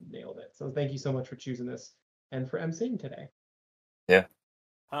nailed it. So thank you so much for choosing this and for emceeing today. Yeah.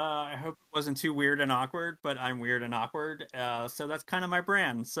 I hope it wasn't too weird and awkward, but I'm weird and awkward. So that's kind of my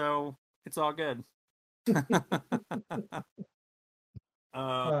brand. So it's all good.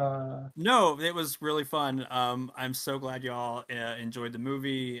 No, it was really fun. I'm so glad y'all enjoyed the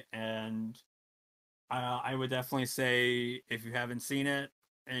movie, and I would definitely say if you haven't seen it,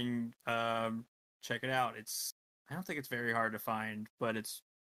 and check it out. I don't think it's very hard to find, but it's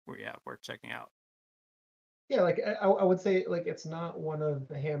worth checking out. Yeah, like I would say, like it's not one of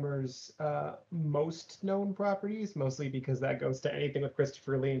the Hammer's most known properties, mostly because that goes to anything with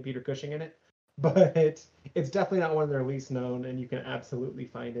Christopher Lee and Peter Cushing in it. But it's definitely not one of their least known, and you can absolutely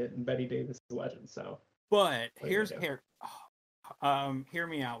find it in Bette Davis' Legend. So, but hear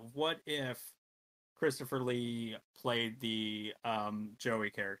me out. What if Christopher Lee played the Joey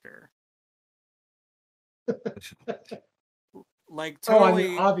character? Like totally. Oh, I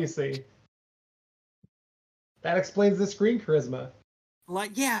mean, obviously. That explains the screen charisma.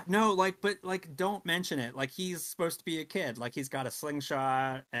 Like, yeah, no, like, but like, don't mention it. Like, he's supposed to be a kid. Like, he's got a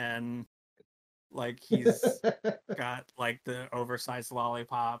slingshot and like he's got like the oversized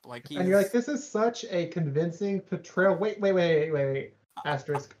lollipop. Like, and you're like, this is such a convincing portrayal. Wait.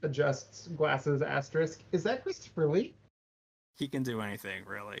 Asterisk adjusts glasses. Asterisk. Is that Christopher Lee? He can do anything,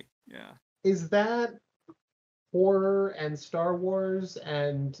 really. Yeah. Is that horror and Star Wars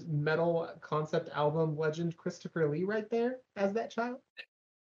and metal concept album legend Christopher Lee right there as that child?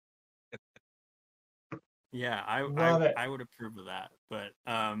 Yeah, I would approve of that, but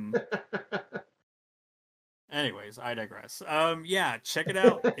anyways, I digress. Yeah, check it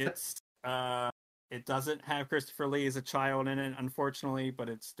out. It's it doesn't have Christopher Lee as a child in it, unfortunately, but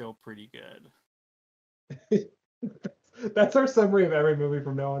it's still pretty good. That's our summary of every movie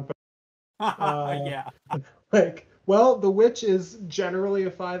from now on. Yeah. Like, well, The Witch is generally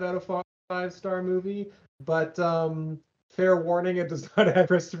a 5 out of 5-star movie, but fair warning, it does not have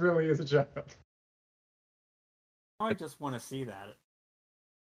Christopher Lee as a child. I just want to see that.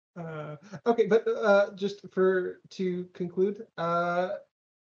 Okay, but just to conclude,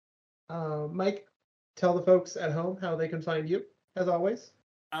 Mike, tell the folks at home how they can find you, as always.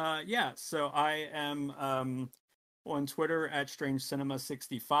 Yeah, so I am on Twitter at Strange Cinema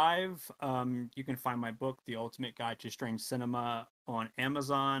 65. You can find my book, The Ultimate Guide to Strange Cinema, on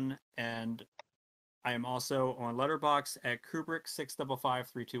Amazon, and I am also on Letterboxd at Kubrick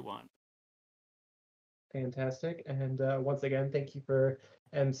 655321. Fantastic. And once again, thank you for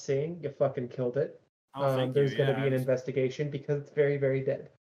emceeing. You fucking killed it. Oh, thank There's you. going to Yeah, be an investigation because it's very, very dead.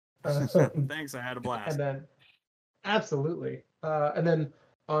 Thanks, I had a blast. And then, absolutely. And then,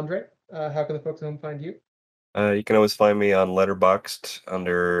 Andre, how can the folks at home find you? You can always find me on Letterboxd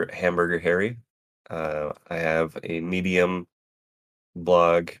under Hamburger Harry. I have a Medium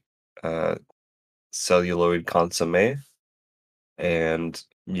blog, Celluloid Consomme, and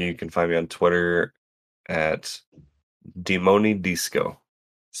you can find me on Twitter at Demoni Disco,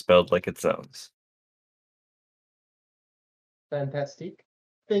 spelled like it sounds. Fantastic.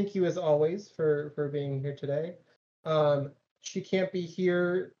 Thank you as always for being here today. She can't be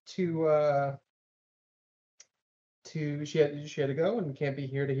here to she had to go and can't be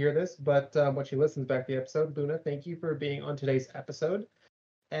here to hear this, but when she listens back to the episode, Luna, thank you for being on today's episode.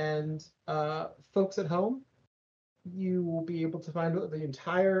 And folks at home, you will be able to find the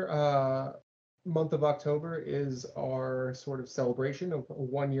entire month of October is our sort of celebration of a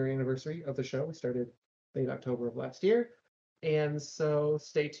 1-year anniversary of the show. We started late October of last year. And so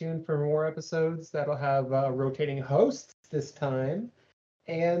stay tuned for more episodes that'll have rotating hosts this time,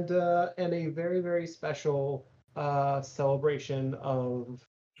 and a very, very special celebration of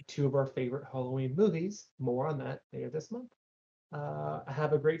 2 of our favorite Halloween movies. More on that later this month.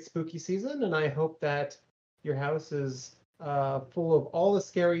 Have a great spooky season, and I hope that your house is full of all the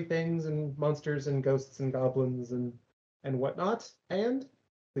scary things and monsters and ghosts and goblins and whatnot. And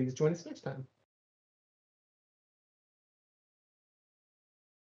please join us next time.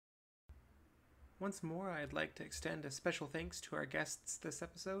 Once more, I'd like to extend a special thanks to our guests this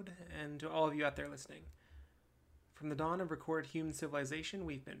episode and to all of you out there listening. From the dawn of recorded human civilization,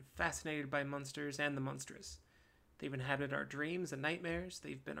 we've been fascinated by monsters and the monstrous. They've inhabited our dreams and nightmares,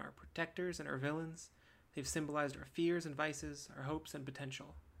 they've been our protectors and our villains, they've symbolized our fears and vices, our hopes and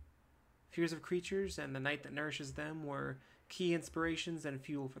potential. Fears of creatures and the night that nourishes them were key inspirations and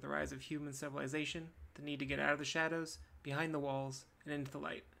fuel for the rise of human civilization, the need to get out of the shadows, behind the walls, and into the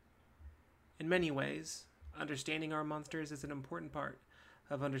light. In many ways, understanding our monsters is an important part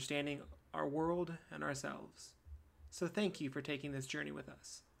of understanding our world and ourselves. So thank you for taking this journey with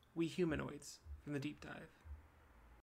us, we humanoids from the Deep Dive.